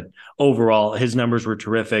trend, but overall, his numbers were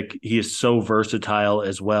terrific. He is so versatile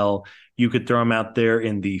as well. You could throw him out there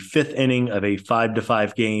in the 5th inning of a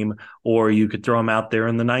 5-5 game, or you could throw him out there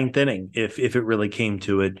in the 9th inning if it really came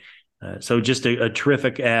to it. So just a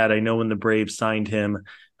terrific ad. I know when the Braves signed him,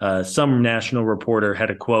 some national reporter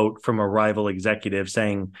had a quote from a rival executive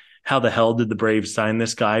saying, "How the hell did the Braves sign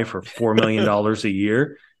this guy for $4 million a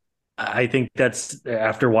year?" I think that's,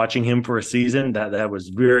 after watching him for a season, that was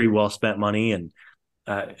very well spent money. And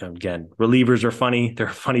again, relievers are funny. They're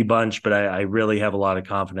a funny bunch, but I really have a lot of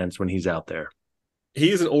confidence when he's out there. He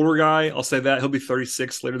is an older guy. I'll say that. He'll be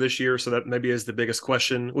 36 later this year, so that maybe is the biggest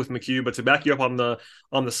question with McHugh. But to back you up on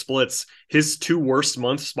the splits, his 2 worst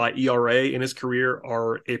months by ERA in his career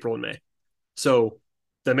are April and May. So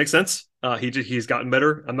that makes sense. He's gotten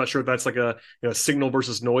better. I'm not sure if that's like a signal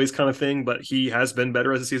versus noise kind of thing, but he has been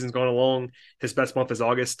better as the season's gone along. His best month is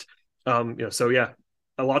August. So yeah,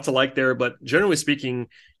 a lot to like there. But generally speaking,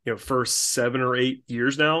 for 7 or 8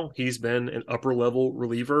 years now, he's been an upper level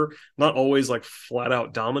reliever, not always like flat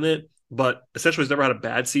out dominant, but essentially has never had a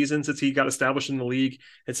bad season since he got established in the league.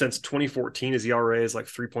 And since 2014, his ERA is like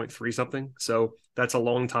 3.3 something. So that's a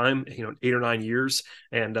long time, 8 or 9 years,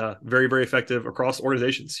 and very, very effective across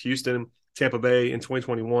organizations. Houston, Tampa Bay in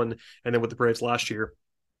 2021, and then with the Braves last year.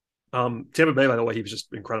 Tampa Bay, by the way, he was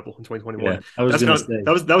just incredible in 2021. Yeah, I was going to say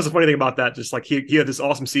that was the funny thing about that. Just like he had this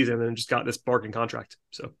awesome season and then just got this bargain contract.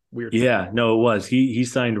 So weird. Yeah, no, it was. He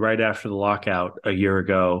signed right after the lockout a year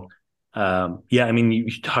ago. Yeah, I mean,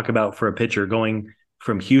 you talk about, for a pitcher going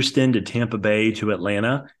from Houston to Tampa Bay to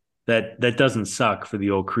Atlanta, that doesn't suck for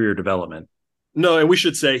the old career development. No, and we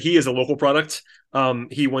should say he is a local product.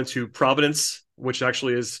 He went to Providence, which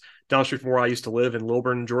actually is down the street from where I used to live in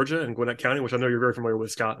Lilburn, Georgia, in Gwinnett County, which I know you're very familiar with,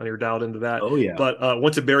 Scott. I know you're dialed into that. Oh, yeah. But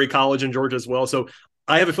went to Berry College in Georgia as well. So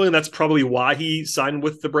I have a feeling that's probably why he signed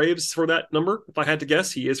with the Braves for that number. If I had to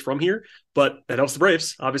guess, he is from here, but that helps the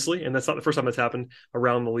Braves, obviously. And that's not the first time that's happened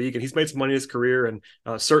around the league. And he's made some money in his career,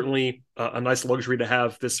 and certainly a nice luxury to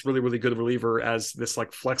have this really, really good reliever as this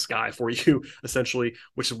like flex guy for you, essentially,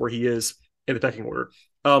 which is where he is in the pecking order.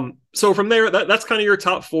 So from there, that's kind of your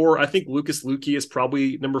top 4. I think Lucas Luetge is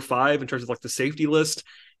probably number 5 in terms of like the safety list.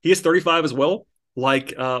 He is 35 as well, like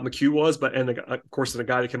McHugh was, but of course, a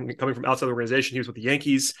guy that coming from outside the organization. He was with the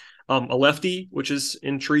Yankees, a lefty, which is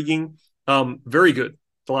intriguing. Very good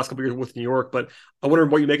the last couple of years with New York. But I wonder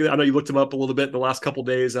what you make of it. I know you looked him up a little bit in the last couple of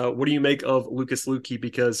days. What do you make of Lucas Luetge?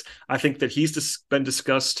 Because I think that he's been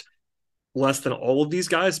discussed less than all of these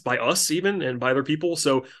guys by us even, and by other people.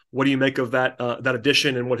 So what do you make of that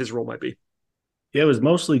addition and what his role might be? Yeah, I was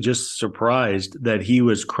mostly just surprised that he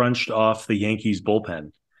was crunched off the Yankees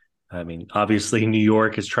bullpen. I mean, obviously New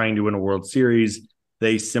York is trying to win a World Series.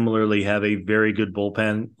 They similarly have a very good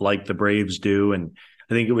bullpen like the Braves do. And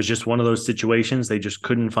I think it was just one of those situations. They just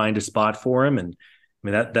couldn't find a spot for him. And I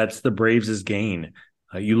mean, that's the Braves' gain.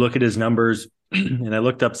 You look at his numbers, and I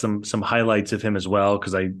looked up some highlights of him as well,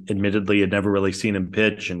 because I admittedly had never really seen him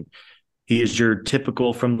pitch. And he is your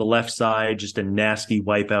typical from the left side, just a nasty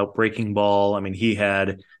wipeout breaking ball. I mean,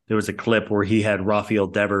 there was a clip where he had Rafael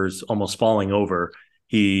Devers almost falling over.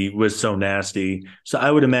 He was so nasty. So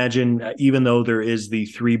I would imagine, even though there is the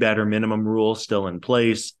 3-batter minimum rule still in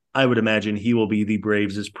place, I would imagine he will be the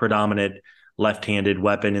Braves' predominant left-handed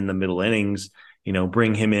weapon in the middle innings.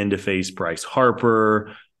 Bring him in to face Bryce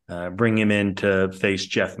Harper, bring him in to face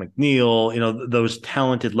Jeff McNeil, those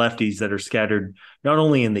talented lefties that are scattered not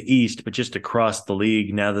only in the East, but just across the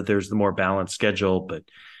league now that there's the more balanced schedule. But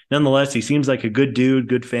nonetheless, he seems like a good dude,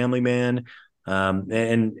 good family man.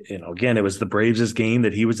 And again, it was the Braves' game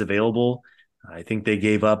that he was available. I think they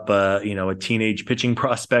gave up, a teenage pitching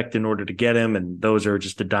prospect in order to get him. And those are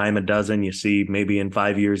just a dime a dozen. You see, maybe in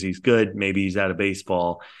 5 years, he's good. Maybe he's out of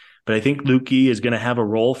baseball. But I think Luetge is going to have a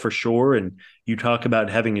role for sure. And you talk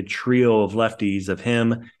about having a trio of lefties of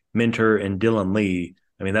him, Minter, and Dylan Lee.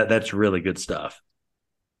 I mean, that's really good stuff.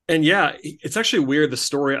 And yeah, it's actually weird, the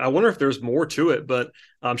story. I wonder if there's more to it, but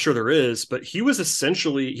I'm sure there is. But he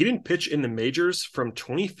didn't pitch in the majors from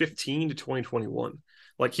 2015 to 2021.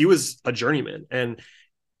 Like, he was a journeyman. And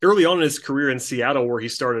early on in his career in Seattle, where he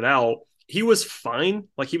started out, he was fine.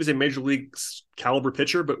 Like, he was a major league caliber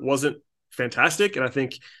pitcher, but wasn't fantastic, and I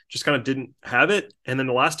think just kind of didn't have it. And then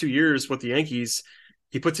the last 2 years with the Yankees,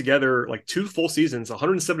 he put together like 2 full seasons,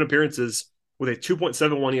 107 appearances with a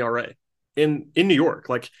 2.71 ERA in New York,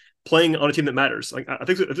 like playing on a team that matters. Like, I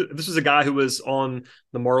think if this was a guy who was on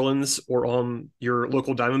the Marlins or on your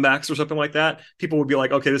local Diamondbacks or something like that, people would be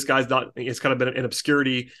like, okay, this guy's not, it's kind of been in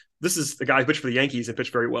obscurity. This is the guy who pitched for the Yankees and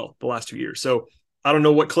pitched very well the last 2 years. So I don't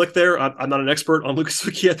know what clicked there. I'm not an expert on Lucas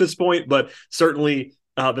Luetge at this point, but certainly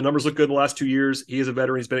The numbers look good the last 2 years. He is a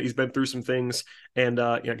veteran. He's been through some things, and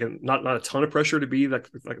again, not a ton of pressure to be like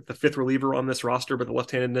the fifth reliever on this roster, but the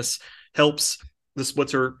left-handedness helps. The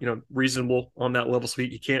splits are reasonable on that level, so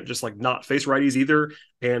he can't just like not face righties either.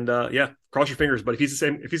 And cross your fingers. But if he's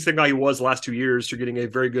the same guy he was the last 2 years, you're getting a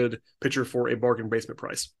very good pitcher for a bargain basement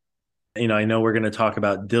price. I know we're going to talk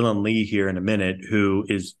about Dylan Lee here in a minute, who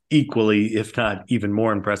is equally, if not even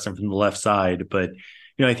more impressive from the left side. But,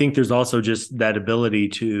 I think there's also just that ability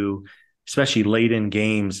to, especially late in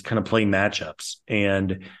games, kind of play matchups.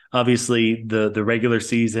 And obviously the regular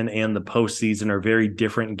season and the postseason are very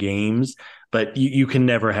different games, but you can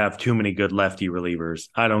never have too many good lefty relievers.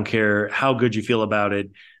 I don't care how good you feel about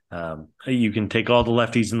it. You can take all the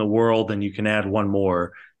lefties in the world and you can add one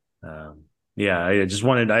more. I just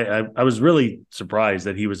wanted, I was really surprised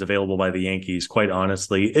that he was available by the Yankees, quite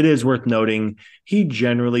honestly. It is worth noting he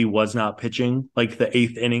generally was not pitching like the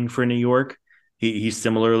eighth inning for New York. He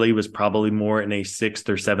similarly was probably more in a sixth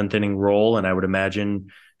or seventh inning role. And I would imagine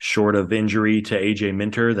short of injury to AJ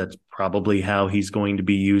Minter, that's probably how he's going to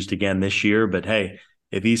be used again this year. But hey,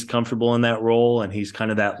 if he's comfortable in that role and he's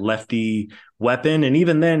kind of that lefty weapon, and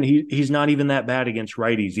even then he's not even that bad against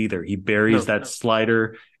righties either. He buries that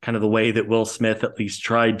slider kind of the way that Will Smith at least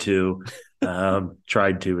tried to.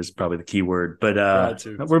 Tried to is probably the key word, but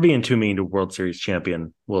we're being too mean to World Series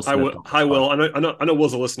champion Will Smith. Hi, Will. I know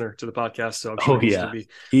Will's a listener to the podcast, so I'm sure he's to be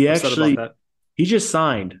he just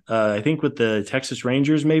signed. I think with the Texas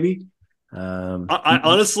Rangers, maybe. I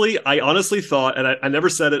honestly thought, and I never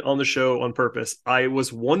said it on the show on purpose, I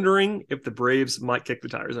was wondering if the Braves might kick the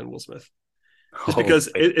tires on Will Smith, just because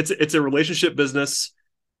it's a relationship business.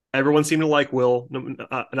 Everyone seemed to like Will, and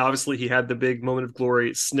obviously he had the big moment of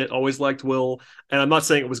glory. Snit always liked Will, and I'm not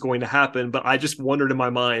saying it was going to happen, but I just wondered in my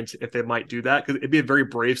mind if they might do that, because it'd be a very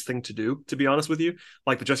Braves thing to do, to be honest with you,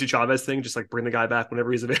 like the Jesse Chavez thing, just like bring the guy back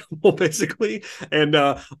whenever he's available, basically. And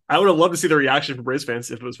I would have loved to see the reaction from Braves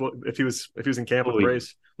fans if he was in camp with the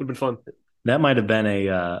Braves. Would have been fun. That might have been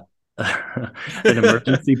an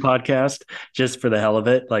emergency podcast just for the hell of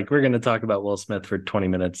it. Like, we're going to talk about Will Smith for 20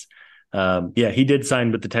 minutes. He did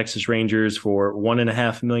sign with the Texas Rangers for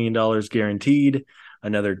 $1.5 million guaranteed,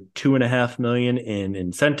 another $2.5 million in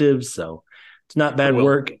incentives. So it's not bad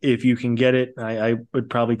work if you can get it. I would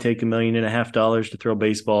probably take $1.5 million to throw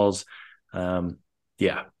baseballs. Anyway,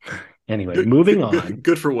 moving on.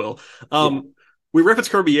 Good for Will. We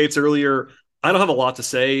referenced Kirby Yates earlier. I don't have a lot to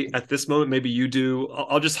say at this moment. Maybe you do.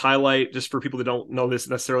 I'll just highlight, just for people that don't know this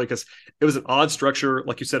necessarily, because it was an odd structure.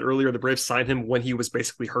 Like you said earlier, the Braves signed him when he was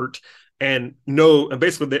basically hurt. And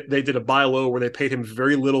basically they did a buy low where they paid him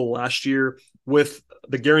very little last year, with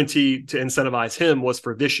the guarantee to incentivize him was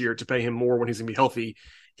for this year to pay him more when he's going to be healthy.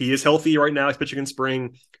 He is healthy right now. He's pitching in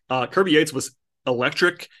spring. Kirby Yates was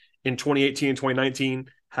electric in 2018 and 2019,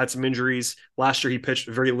 had some injuries. Last year he pitched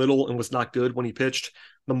very little and was not good when he pitched.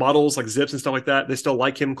 The models like Zips and stuff like that, they still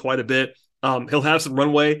like him quite a bit. He'll have some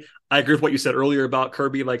runway. I agree with what you said earlier about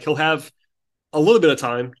Kirby. Like, he'll have a little bit of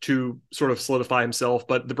time to sort of solidify himself,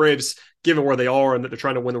 but the Braves, given where they are and that they're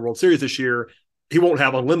trying to win the World Series this year, he won't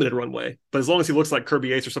have unlimited runway. But as long as he looks like Kirby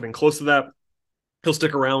Yates or something close to that, he'll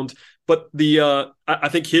stick around. But I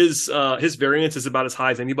think his variance is about as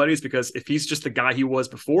high as anybody's, because if he's just the guy he was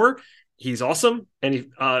before, he's awesome.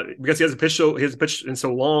 And because he hasn't pitched in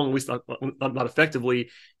so long, at least not effectively,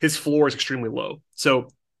 his floor is extremely low. So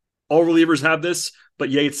all relievers have this, but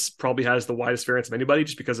Yates probably has the widest variance of anybody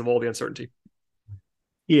just because of all the uncertainty.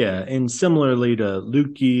 Yeah, and similarly to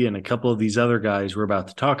Lukey and a couple of these other guys we're about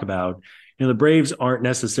to talk about, the Braves aren't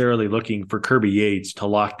necessarily looking for Kirby Yates to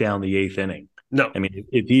lock down the eighth inning. No. I mean,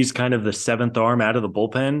 if he's kind of the seventh arm out of the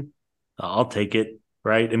bullpen, I'll take it,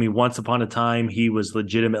 right? I mean, once upon a time, he was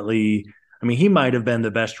legitimately, he might have been the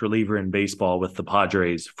best reliever in baseball with the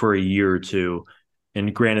Padres for a year or two.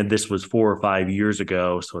 And granted, this was 4 or 5 years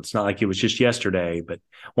ago, so it's not like it was just yesterday. But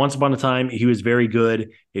once upon a time, he was very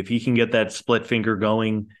good. If he can get that split finger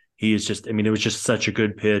going, he is just, it was just such a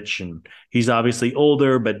good pitch. And he's obviously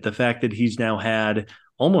older, but the fact that he's now had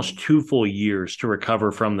almost 2 full years to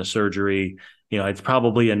recover from the surgery, it's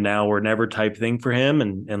probably a now or never type thing for him.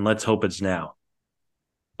 And let's hope it's now.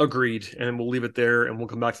 Agreed. And we'll leave it there, and we'll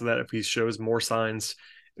come back to that if he shows more signs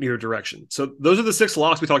in either direction. So those are the 6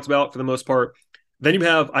 locks we talked about for the most part. Then you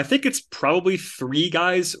have, I think it's probably 3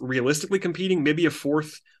 guys realistically competing, maybe a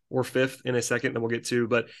 4th or 5th in a second that we'll get to,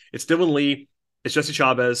 but it's Dylan Lee, it's Jesse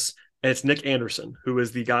Chavez, and it's Nick Anderson, who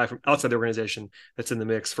is the guy from outside the organization that's in the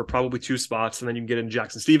mix for probably 2 spots. And then you can get in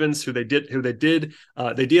Jackson Stevens, who they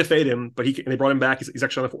DFA'd him, but they brought him back. He's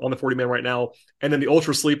actually on the 40-man right now. And then the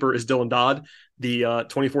ultra sleeper is Dylan Dodd, the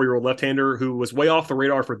 24-year-old left-hander who was way off the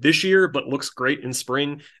radar for this year, but looks great in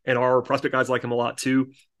spring. And our prospect guys like him a lot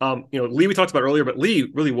too. Lee, we talked about earlier, but Lee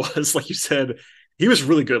really was, like you said, he was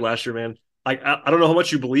really good last year, man. I don't know how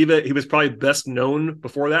much you believe it. He was probably best known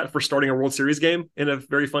before that for starting a World Series game in a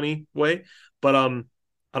very funny way. But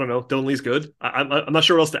I don't know. Dylan Lee's good. I'm not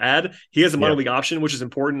sure what else to add. He has a minor league option, which is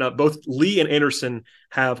important. Both Lee and Anderson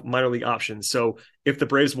have minor league options. So if the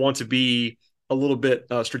Braves want to be a little bit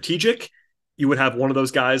strategic, you would have one of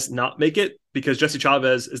those guys not make it, because Jesse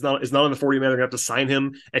Chavez is not on the 40-man. They're going to have to sign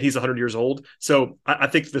him, and he's 100 years old. So I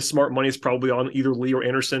think the smart money is probably on either Lee or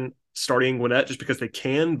Anderson starting Gwinnett just because they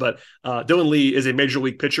can. But Dylan Lee is a major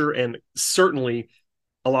league pitcher, and certainly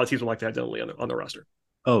a lot of teams would like to have Dylan Lee on the roster.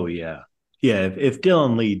 Oh, yeah. Yeah, if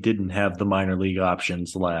Dylan Lee didn't have the minor league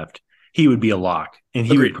options left, he would be a lock. And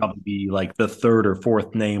he Agreed. would probably be like the 3rd or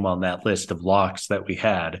 4th name on that list of locks that we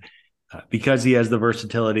had because he has the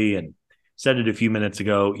versatility. And said it a few minutes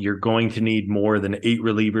ago, you're going to need more than 8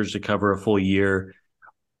 relievers to cover a full year.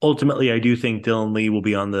 Ultimately, I do think Dylan Lee will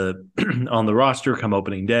be on the on the roster come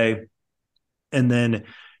opening day. And then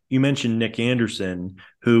you mentioned Nick Anderson,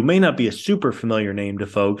 who may not be a super familiar name to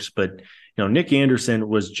folks, but Nick Anderson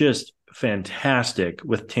was just fantastic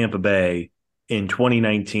with Tampa Bay in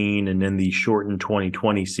 2019 and in the shortened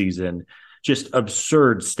 2020 season. Just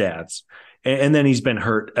absurd stats. And then he's been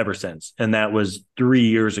hurt ever since. And that was 3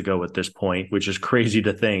 years ago at this point, which is crazy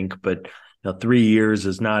to think. But 3 years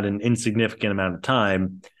is not an insignificant amount of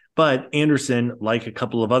time. But Anderson, like a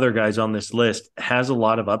couple of other guys on this list, has a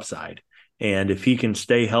lot of upside. And if he can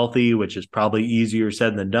stay healthy, which is probably easier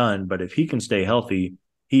said than done, but if he can stay healthy,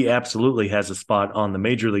 he absolutely has a spot on the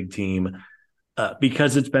major league team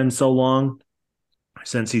because it's been so long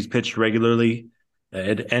since he's pitched regularly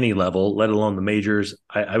at any level, let alone the majors.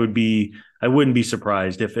 I wouldn't be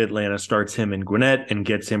surprised if Atlanta starts him in Gwinnett and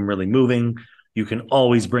gets him really moving. You can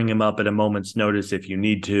always bring him up at a moment's notice if you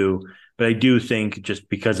need to. But I do think just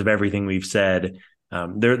because of everything we've said,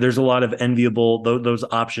 there's a lot of enviable, those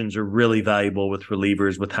options are really valuable with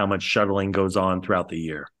relievers with how much shuttling goes on throughout the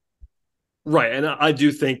year. Right. And I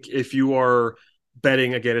do think if you are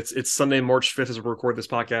betting, again, it's Sunday, March 5th as we record this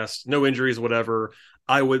podcast, no injuries, whatever.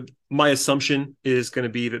 My assumption is going to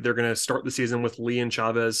be that they're going to start the season with Lee and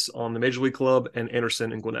Chavez on the Major League club and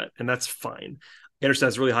Anderson and Gwinnett, and that's fine. Anderson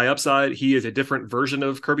has really high upside. He is a different version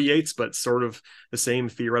of Kirby Yates, but sort of the same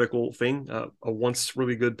theoretical thing. A once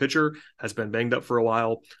really good pitcher, has been banged up for a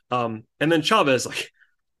while. And then Chavez,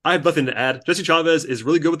 I have nothing to add. Jesse Chavez is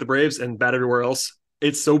really good with the Braves and bad everywhere else.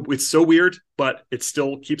 It's so weird, but it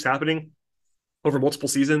still keeps happening over multiple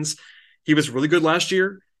seasons. He was really good last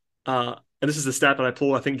year. And this is a stat that I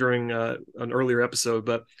pulled, I think, during an earlier episode,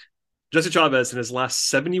 but Jesse Chavez in his last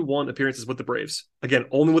 71 appearances with the Braves, again,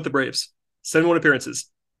 only with the Braves, 71 appearances,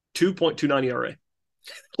 2.29 ERA.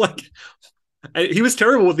 He was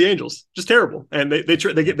terrible with the Angels, just terrible. And it's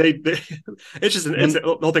just,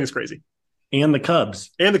 the whole thing is crazy. And the Cubs.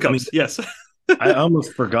 Yes. I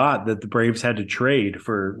almost forgot that the Braves had to trade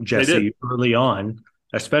for Jesse early on,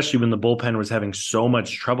 especially when the bullpen was having so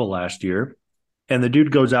much trouble last year. And the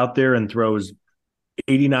dude goes out there and throws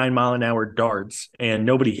 89-mile-an-hour darts, and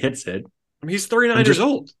nobody hits it. I mean, he's 39 years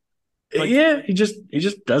old. He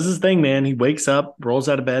just does his thing, man. He wakes up, rolls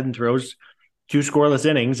out of bed, and throws 2 scoreless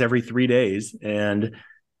innings every 3 days. And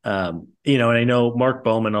and I know Mark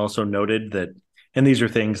Bowman also noted that, and these are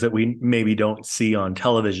things that we maybe don't see on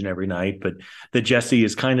television every night, but that Jesse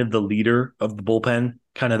is kind of the leader of the bullpen,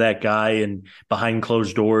 kind of that guy and behind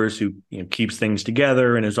closed doors who keeps things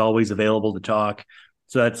together and is always available to talk.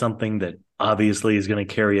 So that's something that obviously is going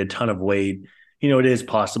to carry a ton of weight. It is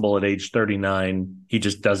possible at age 39, he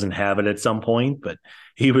just doesn't have it at some point, but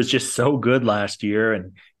he was just so good last year.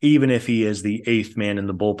 And even if he is the 8th man in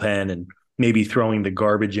the bullpen and maybe throwing the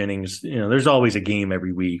garbage innings, there's always a game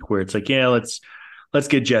every week where it's like, yeah, let's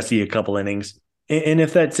get Jesse a couple innings. And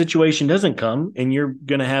if that situation doesn't come and you're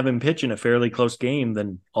going to have him pitch in a fairly close game,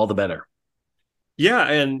 then all the better. Yeah,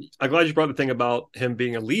 and I'm glad you brought the thing about him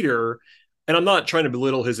being a leader. And I'm not trying to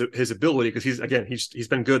belittle his ability because he's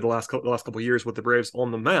been good the last couple of years with the Braves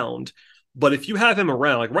on the mound. But if you have him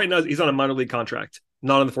around, like right now, he's on a minor league contract,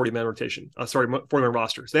 not on the 40-man rotation. 40-man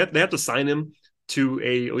roster. So they have to sign him to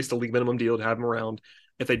at least a league minimum deal to have him around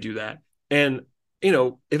if they do that. And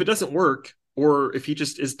if it doesn't work or if he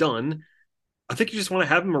just is done, I think you just want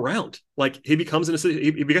to have him around. Like he becomes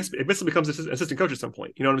he basically becomes an assistant coach at some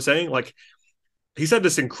point. You know what I'm saying? Like he's had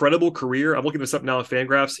this incredible career. I'm looking this up now at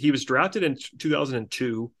Fangraphs. He was drafted in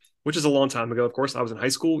 2002, which is a long time ago. Of course, I was in high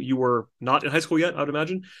school. You were not in high school yet, I would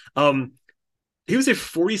imagine. He was a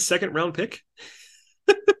 42nd round pick.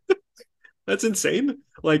 That's insane.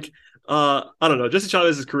 Like, I don't know. Jesse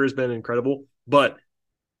Chavez's career has been incredible, but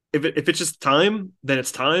if it's just time, then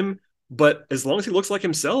it's time. But as long as he looks like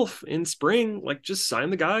himself in spring, like, just sign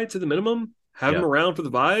the guy to the minimum, have him around for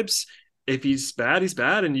the vibes. If he's bad, he's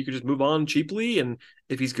bad, and you can just move on cheaply. And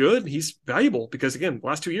if he's good, he's valuable because, again, the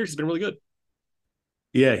last 2 years he's been really good.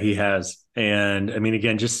 Yeah, he has. And I mean,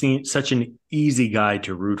 again, just seeing such an easy guy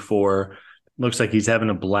to root for. Looks like he's having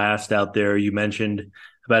a blast out there. You mentioned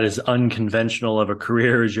about as unconventional of a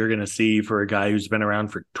career as you're going to see for a guy who's been around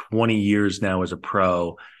for 20 years now as a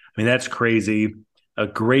pro. I mean, that's crazy. A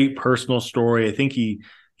great personal story. I think he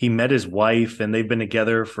met his wife and they've been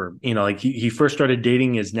together for, like he first started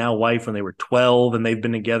dating his now wife when they were 12 and they've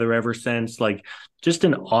been together ever since. Like, just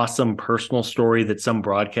an awesome personal story that some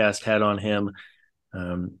broadcast had on him.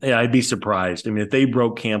 I'd be surprised. I mean, if they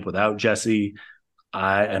broke camp without Jesse,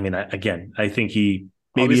 I think he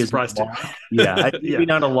maybe is surprised too. Maybe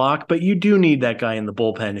not a lock, but you do need that guy in the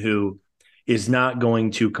bullpen who is not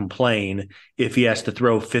going to complain if he has to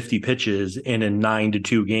throw 50 pitches in a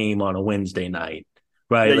 9-2 game on a Wednesday night,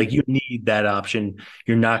 right? Like, you need that option.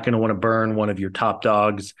 You're not going to want to burn one of your top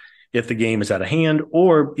dogs if the game is out of hand,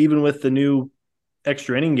 or even with the new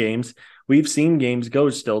extra inning games, we've seen games go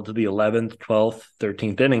still to the 11th, 12th,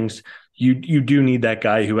 13th innings. You do need that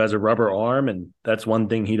guy who has a rubber arm, and that's one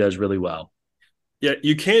thing he does really well. Yeah,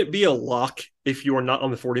 you can't be a lock if you are not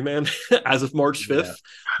on the 40-man as of March 5th.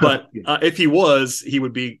 But if he was, he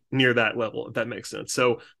would be near that level, if that makes sense.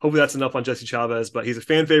 So hopefully that's enough on Jesse Chavez. But he's a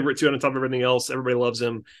fan favorite, too, on top of everything else. Everybody loves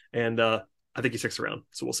him. And I think he sticks around.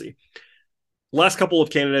 So we'll see. Last couple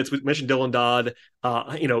of candidates. We mentioned Dylan Dodd.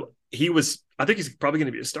 I think he's probably going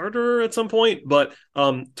to be a starter at some point. But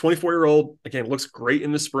 24-year-old, again, looks great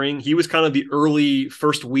in the spring. He was kind of the early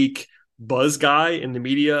first week buzz guy in the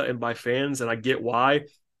media and by fans, and I get why.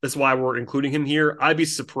 That's why we're including him here. I'd be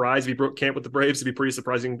surprised if he broke camp with the Braves. It'd be pretty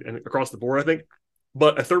surprising and across the board, I think.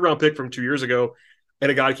 But a third-round pick from 2 years ago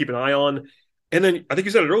and a guy to keep an eye on. And then I think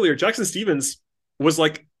you said it earlier, Jackson Stephens was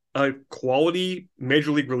like a quality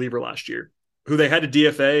major league reliever last year who they had to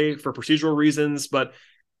DFA for procedural reasons. But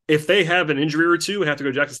if they have an injury or two and have to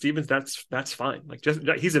go Jackson Stephens, that's fine. Like,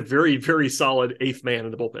 he's a very, very solid eighth man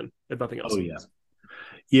in the bullpen, if nothing else. Oh, yeah.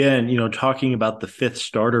 Yeah, and, talking about the fifth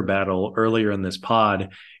starter battle earlier in this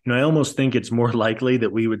pod, I almost think it's more likely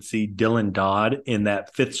that we would see Dylan Dodd in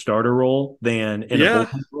that fifth starter role than in a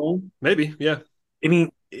bullpen role. Maybe, yeah. I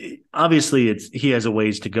mean, obviously he has a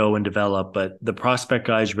ways to go and develop, but the prospect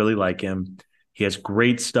guys really like him. He has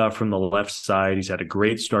great stuff from the left side. He's had a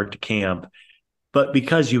great start to camp. But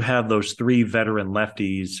because you have those three veteran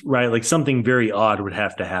lefties, right, like something very odd would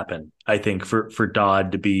have to happen, I think, for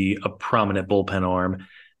Dodd to be a prominent bullpen arm.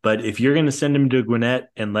 But if you're going to send him to Gwinnett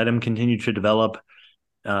and let him continue to develop,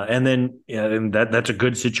 and then that's a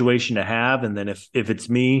good situation to have. And then if it's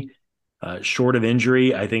me, short of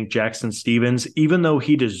injury, I think Jackson Stephens, even though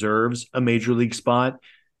he deserves a major league spot,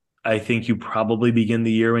 I think you probably begin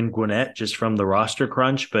the year in Gwinnett just from the roster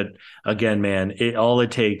crunch. But again, man, all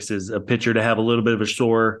it takes is a pitcher to have a little bit of a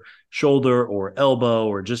sore shoulder or elbow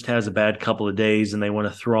or just has a bad couple of days and they want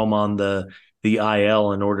to throw him on the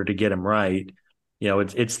IL in order to get him right.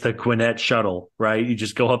 It's the Gwinnett shuttle, right? You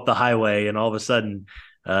just go up the highway and all of a sudden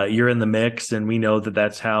you're in the mix, and we know that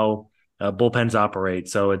that's how bullpens operate.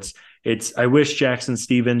 So I wish Jackson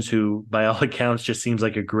Stephens, who by all accounts just seems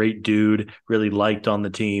like a great dude, really liked on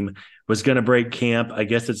the team, was going to break camp. I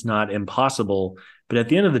guess it's not impossible, but at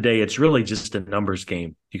the end of the day, it's really just a numbers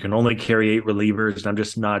game. You can only carry 8 relievers, and I'm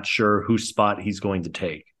just not sure whose spot he's going to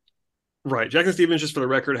take. Right. Jackson Stephens, just for the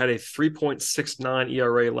record, had a 3.69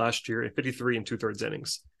 ERA last year in 53 2/3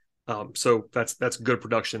 innings. So that's good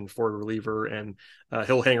production for a reliever, and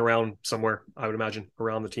he'll hang around somewhere, I would imagine,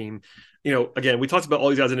 around the team. Again, we talked about all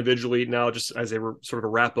these guys individually. Now, just as they were sort of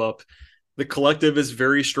a wrap up, the collective is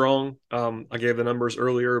very strong. I gave the numbers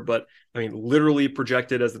earlier, but I mean, literally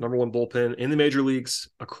projected as the number one bullpen in the major leagues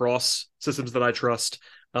across systems that I trust.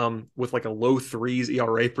 With like a low 3s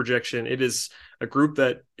ERA projection. It is a group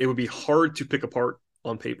that it would be hard to pick apart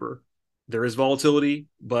on paper. There is volatility,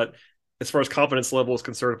 but as far as confidence level is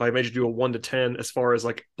concerned, if I made you do a 1 to 10, as far as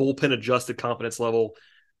like bullpen adjusted confidence level,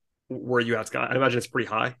 where you at, Scott? I imagine it's pretty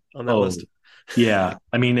high on that list. Yeah.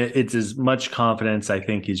 I mean, it's as much confidence, I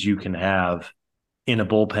think, as you can have in a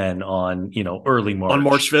bullpen on, early March. On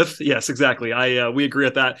March 5th. Yes, exactly. We agree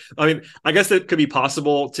with that. I mean, I guess it could be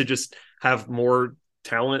possible to just have more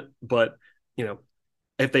talent, but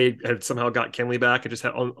if they had somehow got Kenley back and just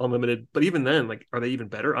had unlimited. But even then, like, are they even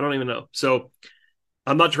better? I don't even know. So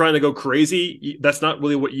I'm not trying to go crazy. That's not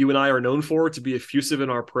really what you and I are known for, to be effusive in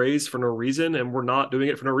our praise for no reason. And we're not doing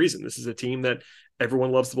it for no reason. This is a team that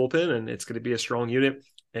everyone loves the bullpen, and it's going to be a strong unit.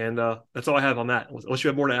 And that's all I have on that. Unless you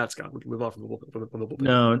have more to add, Scott, we can move on from the bullpen.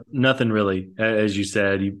 No, nothing really. As you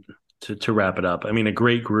said, to wrap it up, I mean, a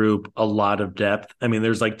great group, a lot of depth. I mean,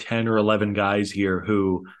 there's like 10 or 11 guys here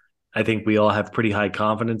who I think we all have pretty high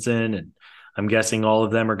confidence in. And I'm guessing all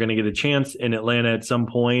of them are going to get a chance in Atlanta at some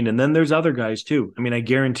point. And then there's other guys too. I mean, I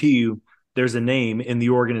guarantee you there's a name in the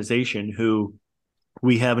organization who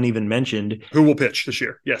we haven't even mentioned. Who will pitch this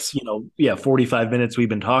year? Yes. 45 minutes we've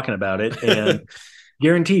been talking about it. And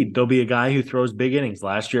guaranteed there'll be a guy who throws big innings.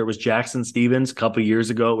 Last year it was Jackson Stevens. A couple of years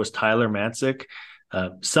ago it was Tyler Matzik.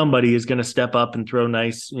 Somebody is going to step up and throw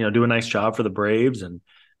nice, do a nice job for the Braves. And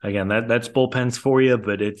again, that's bullpens for you,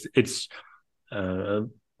 but it's a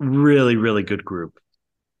really, really good group.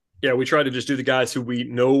 Yeah, we try to just do the guys who we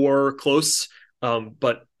know are close.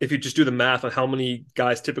 But if you just do the math on how many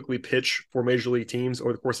guys typically pitch for major league teams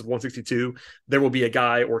over the course of 162, there will be a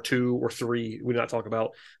guy or two or three we did not talk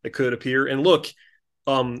about that could appear. And look,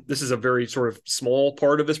 this is a very sort of small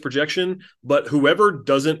part of this projection, but whoever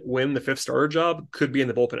doesn't win the fifth starter job could be in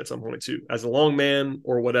the bullpen at some point too, as a long man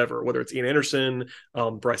or whatever, whether it's Ian Anderson,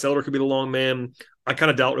 Bryce Elder could be the long man. I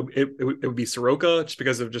kind of doubt it would be Soroka, just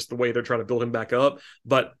because of just the way they're trying to build him back up.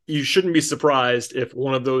 But you shouldn't be surprised if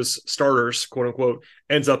one of those starters, quote unquote,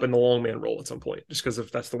 ends up in the long man role at some point, just because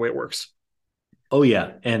if that's the way it works. Oh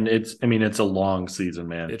yeah. And it's a long season,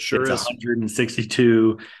 man. It sure is.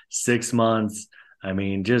 162, 6 months. I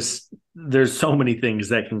mean, just there's so many things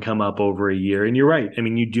that can come up over a year. And you're right. I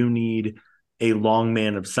mean, you do need a long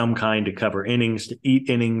man of some kind to cover innings, to eat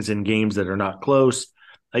innings in games that are not close.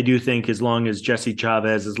 I do think as long as Jesse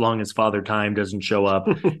Chavez, as long as Father Time doesn't show up,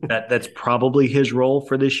 that's probably his role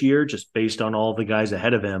for this year, just based on all the guys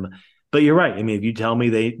ahead of him. But you're right. I mean, if you tell me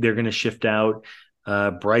they're going to shift out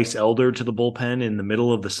Bryce Elder to the bullpen in the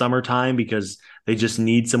middle of the summertime because they just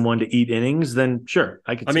need someone to eat innings, then sure,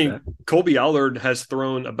 I could see that. Colby Allard has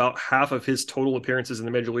thrown about half of his total appearances in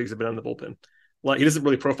the major leagues have been on the bullpen. Like, he doesn't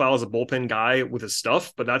really profile as a bullpen guy with his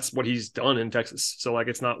stuff, but that's what he's done in Texas. So like,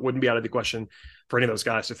 wouldn't be out of the question for any of those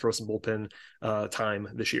guys to throw some bullpen time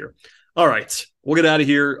this year. All right, we'll get out of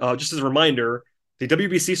here. Just as a reminder, the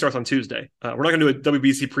WBC starts on Tuesday. We're not going to do a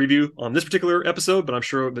WBC preview on this particular episode, but I'm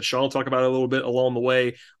sure that Sean will talk about it a little bit along the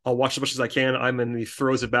way. I'll watch as much as I can. I'm in the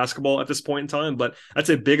throes of basketball at this point in time, but that's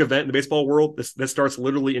a big event in the baseball world. This starts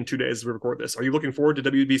literally in 2 days as we record this. Are you looking forward to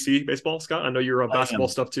WBC baseball, Scott? I know you're on basketball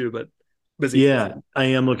stuff too, but busy. Yeah, I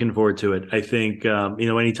am looking forward to it. I think,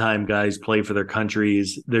 anytime guys play for their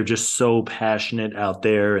countries, they're just so passionate out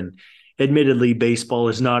there. And admittedly, baseball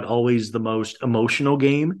is not always the most emotional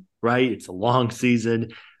game. Right. It's a long season.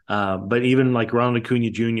 But even like Ronald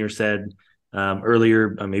Acuna Jr. said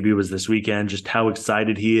earlier, maybe it was this weekend, just how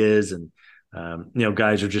excited he is. And,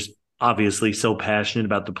 guys are just obviously so passionate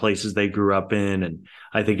about the places they grew up in. And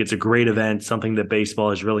I think it's a great event, something that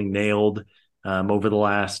baseball has really nailed over the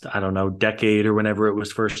last, decade or whenever it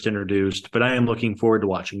was first introduced. But I am looking forward to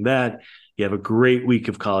watching that. You have a great week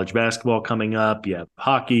of college basketball coming up. You have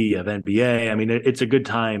hockey, you have NBA. I mean, it's a good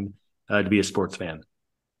time to be a sports fan.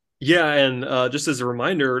 Yeah, and just as a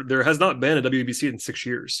reminder, there has not been a WBC in 6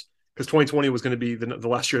 years, because 2020 was going to be the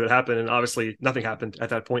last year that happened, and obviously nothing happened at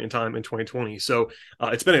that point in time in 2020. So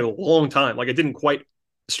it's been a long time. Like, it didn't quite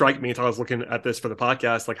strike me until I was looking at this for the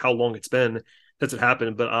podcast, like how long it's been since it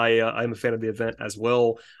happened. But I'm a fan of the event as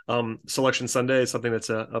well. Selection Sunday is something that's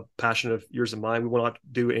a passion of yours and mine. We will not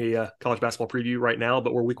do a college basketball preview right now,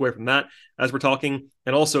 but we're a week away from that as we're talking.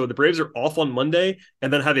 And also, the Braves are off on Monday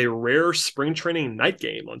and then have a rare spring training night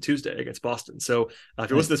game on Tuesday against Boston. So if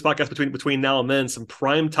you're listening to this podcast between now and then, some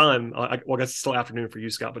prime time, I guess it's still afternoon for you,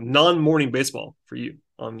 Scott, but non-morning baseball for you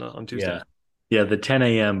on Tuesday. Yeah, the 10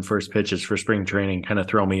 a.m. first pitches for spring training kind of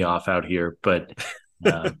throw me off out here, but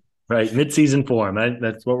right, mid-season form,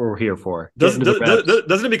 that's what we're here for. Doesn't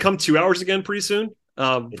it become 2 hours again pretty soon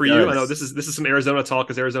for you? I know this is some Arizona talk,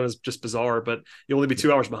 because Arizona is just bizarre, but you'll only be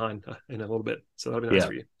 2 hours behind in a little bit, so that'll be nice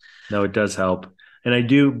for you. No, it does help. And I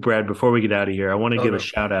do, Brad, before we get out of here, I want to give a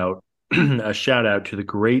shout out to the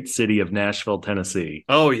great city of Nashville, Tennessee.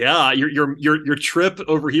 Oh yeah, your trip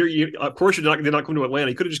over here. Of course, did not come to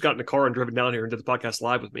Atlanta. You could have just gotten in a car and driven down here and did the podcast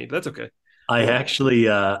live with me. But that's okay. I actually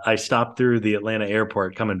I stopped through the Atlanta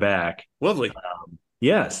airport coming back. Lovely.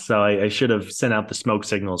 Yes, so I should have sent out the smoke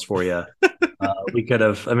signals for you. We could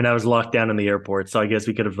have. I mean, I was locked down in the airport, so I guess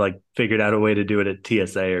we could have like figured out a way to do it at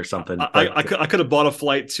TSA or something. I could have bought a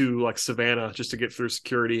flight to like Savannah just to get through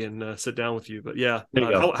security and sit down with you. But yeah,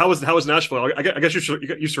 how was Nashville? I guess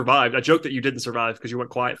you survived. I joked that you didn't survive because you went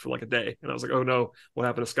quiet for like a day, and I was like, oh no, what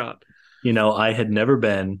happened to Scott? I had never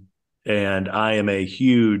been, and I am a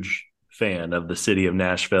huge fan of the city of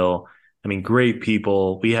Nashville. I mean, great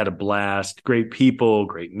people. We had a blast. Great people,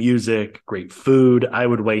 great music, great food. I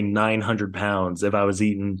would weigh 900 pounds if I was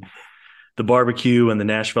eating the barbecue and the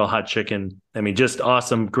Nashville hot chicken. I mean, just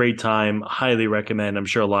awesome, great time. Highly recommend. I'm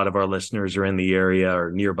sure a lot of our listeners are in the area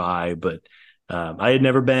or nearby, but I had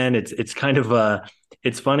never been. It's kind of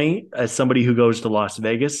it's funny as somebody who goes to Las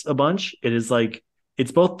Vegas a bunch. It is like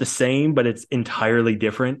it's both the same, but it's entirely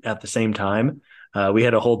different at the same time. We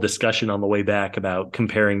had a whole discussion on the way back about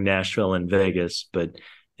comparing Nashville and Vegas, but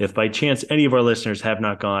if by chance any of our listeners have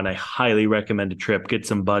not gone, I highly recommend a trip. Get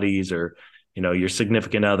some buddies or, your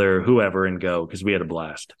significant other, whoever, and go, because we had a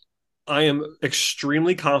blast. I am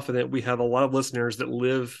extremely confident we have a lot of listeners that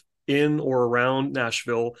live in or around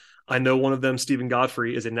Nashville. I know one of them, Stephen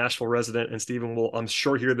Godfrey, is a Nashville resident, and Stephen will, I'm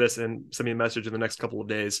sure, hear this and send me a message in the next couple of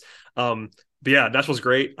days. But yeah, Nashville's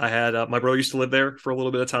great. I had my brother used to live there for a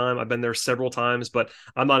little bit of time. I've been there several times, but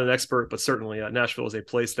I'm not an expert. But certainly, Nashville is a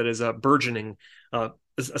place that is burgeoning,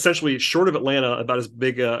 essentially short of Atlanta, about as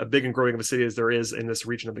big and growing of a city as there is in this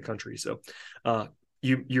region of the country. So,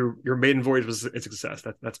 your maiden voyage was a success.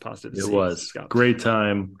 That's positive. It was Scott. Great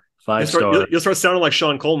time. 5-star. You'll start sounding like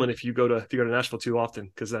Sean Coleman if you go to Nashville too often,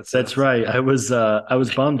 because that's right. I was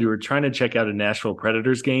bummed. We were trying to check out a Nashville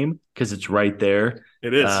Predators game because it's right there.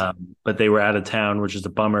 It is, but they were out of town, which is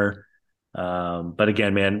a bummer. But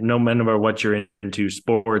again, man, no matter what you're into,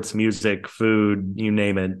 sports, music, food, you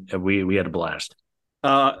name it, we had a blast.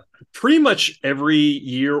 Pretty much every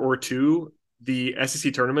year or two, the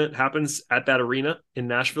SEC tournament happens at that arena in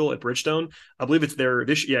Nashville at Bridgestone. I believe it's there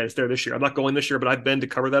this year. Yeah, it's there this year. I'm not going this year, but I've been to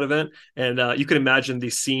cover that event. And you can imagine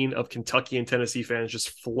the scene of Kentucky and Tennessee fans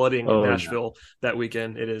just flooding Nashville that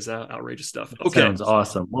weekend. It is outrageous stuff. Okay. Sounds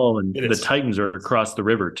awesome. Well, and the Titans are across the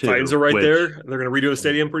river too. Titans are right there. They're going to redo the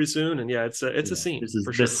stadium pretty soon. And yeah, it's a scene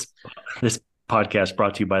for sure. This podcast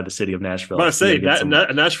brought to you by the city of Nashville. I'm going to say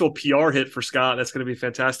that Nashville PR hit for Scott. That's going to be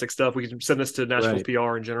fantastic stuff. We can send this to Nashville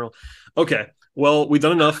PR in general. Okay. Well, we've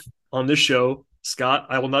done enough on this show. Scott,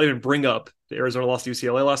 I will not even bring up that Arizona lost to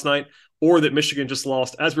UCLA last night, or that Michigan just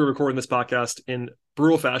lost as we were recording this podcast in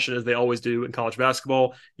brutal fashion, as they always do in college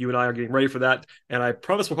basketball. You and I are getting ready for that. And I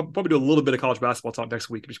promise we'll probably do a little bit of college basketball talk next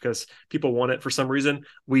week because people want it for some reason.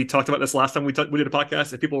 We talked about this last time we did a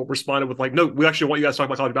podcast, and people responded with like, no, we actually want you guys to talk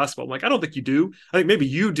about college basketball. I'm like, I don't think you do. I think maybe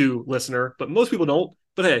you do, listener, but most people don't.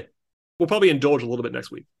 But hey, we'll probably indulge a little bit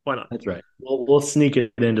next week. Why not? That's right. We'll sneak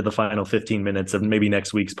it into the final 15 minutes of maybe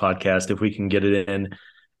next week's podcast if we can get it in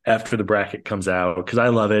after the bracket comes out, because I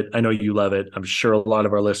love it. I know you love it. I'm sure a lot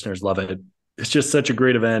of our listeners love it. It's just such a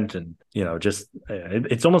great event. And,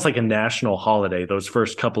 it's almost like a national holiday. Those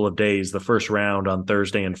first couple of days, the first round on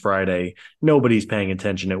Thursday and Friday, nobody's paying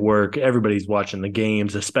attention at work. Everybody's watching the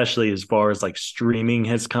games, especially as far as like streaming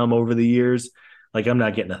has come over the years. Like I'm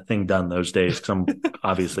not getting a thing done those days because I'm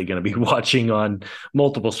obviously going to be watching on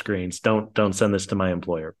multiple screens. Don't send this to my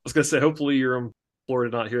employer. I was going to say, hopefully your employer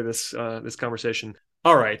did not hear this conversation.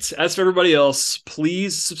 All right. As for everybody else,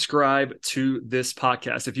 please subscribe to this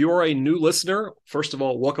podcast. If you are a new listener, first of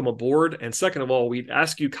all, welcome aboard. And second of all, we'd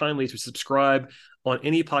ask you kindly to subscribe on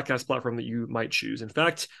any podcast platform that you might choose. In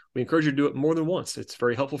fact, we encourage you to do it more than once. It's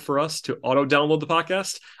very helpful for us to auto-download the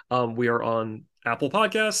podcast. We are on Apple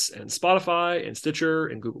Podcasts and Spotify and Stitcher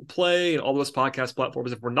and Google Play and all those podcast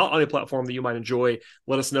platforms. If we're not on a platform that you might enjoy,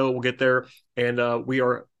 let us know. We'll get there. And we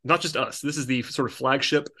are not just us. This is the sort of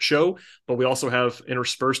flagship show, but we also have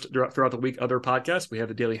interspersed throughout the week other podcasts. We have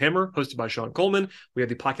the Daily Hammer, hosted by Sean Coleman. We have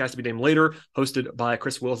the Podcast to Be Named Later, hosted by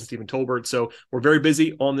Chris Wills and Stephen Tolbert. So we're very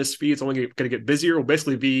busy on this feed. It's only going to get busier. We'll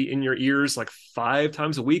basically be in your ears like 6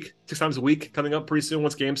 times a week coming up pretty soon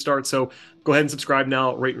once games start. So go ahead and subscribe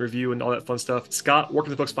now, rate and review, and all that fun stuff. Scott, where can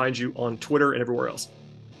the folks find you on Twitter and everywhere else?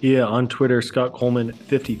 Yeah, on Twitter, Scott Coleman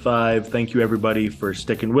 55. Thank you, everybody, for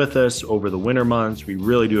sticking with us over the winter months. We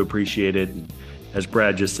really do appreciate it. And as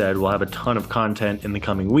Brad just said, we'll have a ton of content in the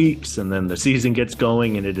coming weeks, and then the season gets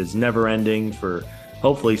going, and it is never ending for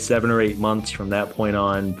hopefully 7 or 8 months from that point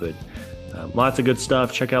on. But lots of good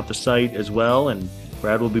stuff. Check out the site as well, and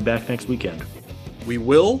Brad will be back next weekend. We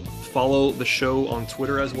will. Follow the show on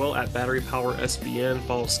Twitter as well at Battery Power SBN.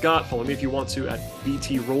 Follow Scott. Follow me if you want to at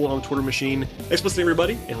BT Roll on Twitter machine. Thanks for listening,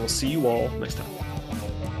 everybody, and we'll see you all next time.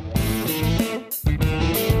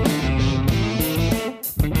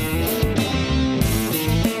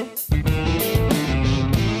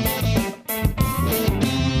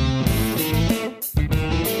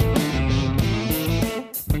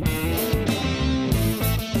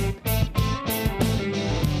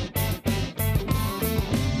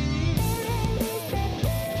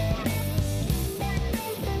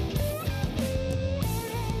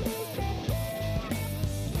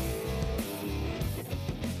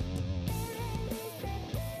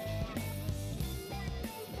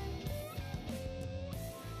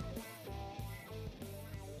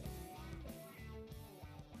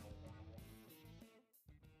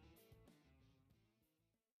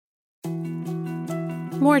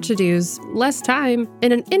 More to-dos, less time,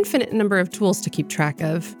 and an infinite number of tools to keep track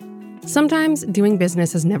of. Sometimes doing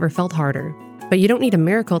business has never felt harder, but you don't need a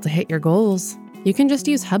miracle to hit your goals. You can just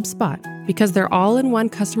use HubSpot, because their all-in-one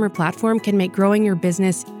customer platform can make growing your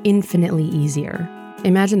business infinitely easier.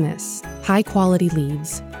 Imagine this: high-quality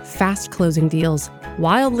leads, fast closing deals,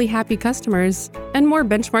 wildly happy customers, and more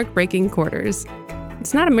benchmark-breaking quarters.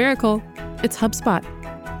 It's not a miracle, it's HubSpot.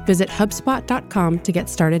 Visit HubSpot.com to get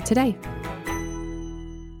started today.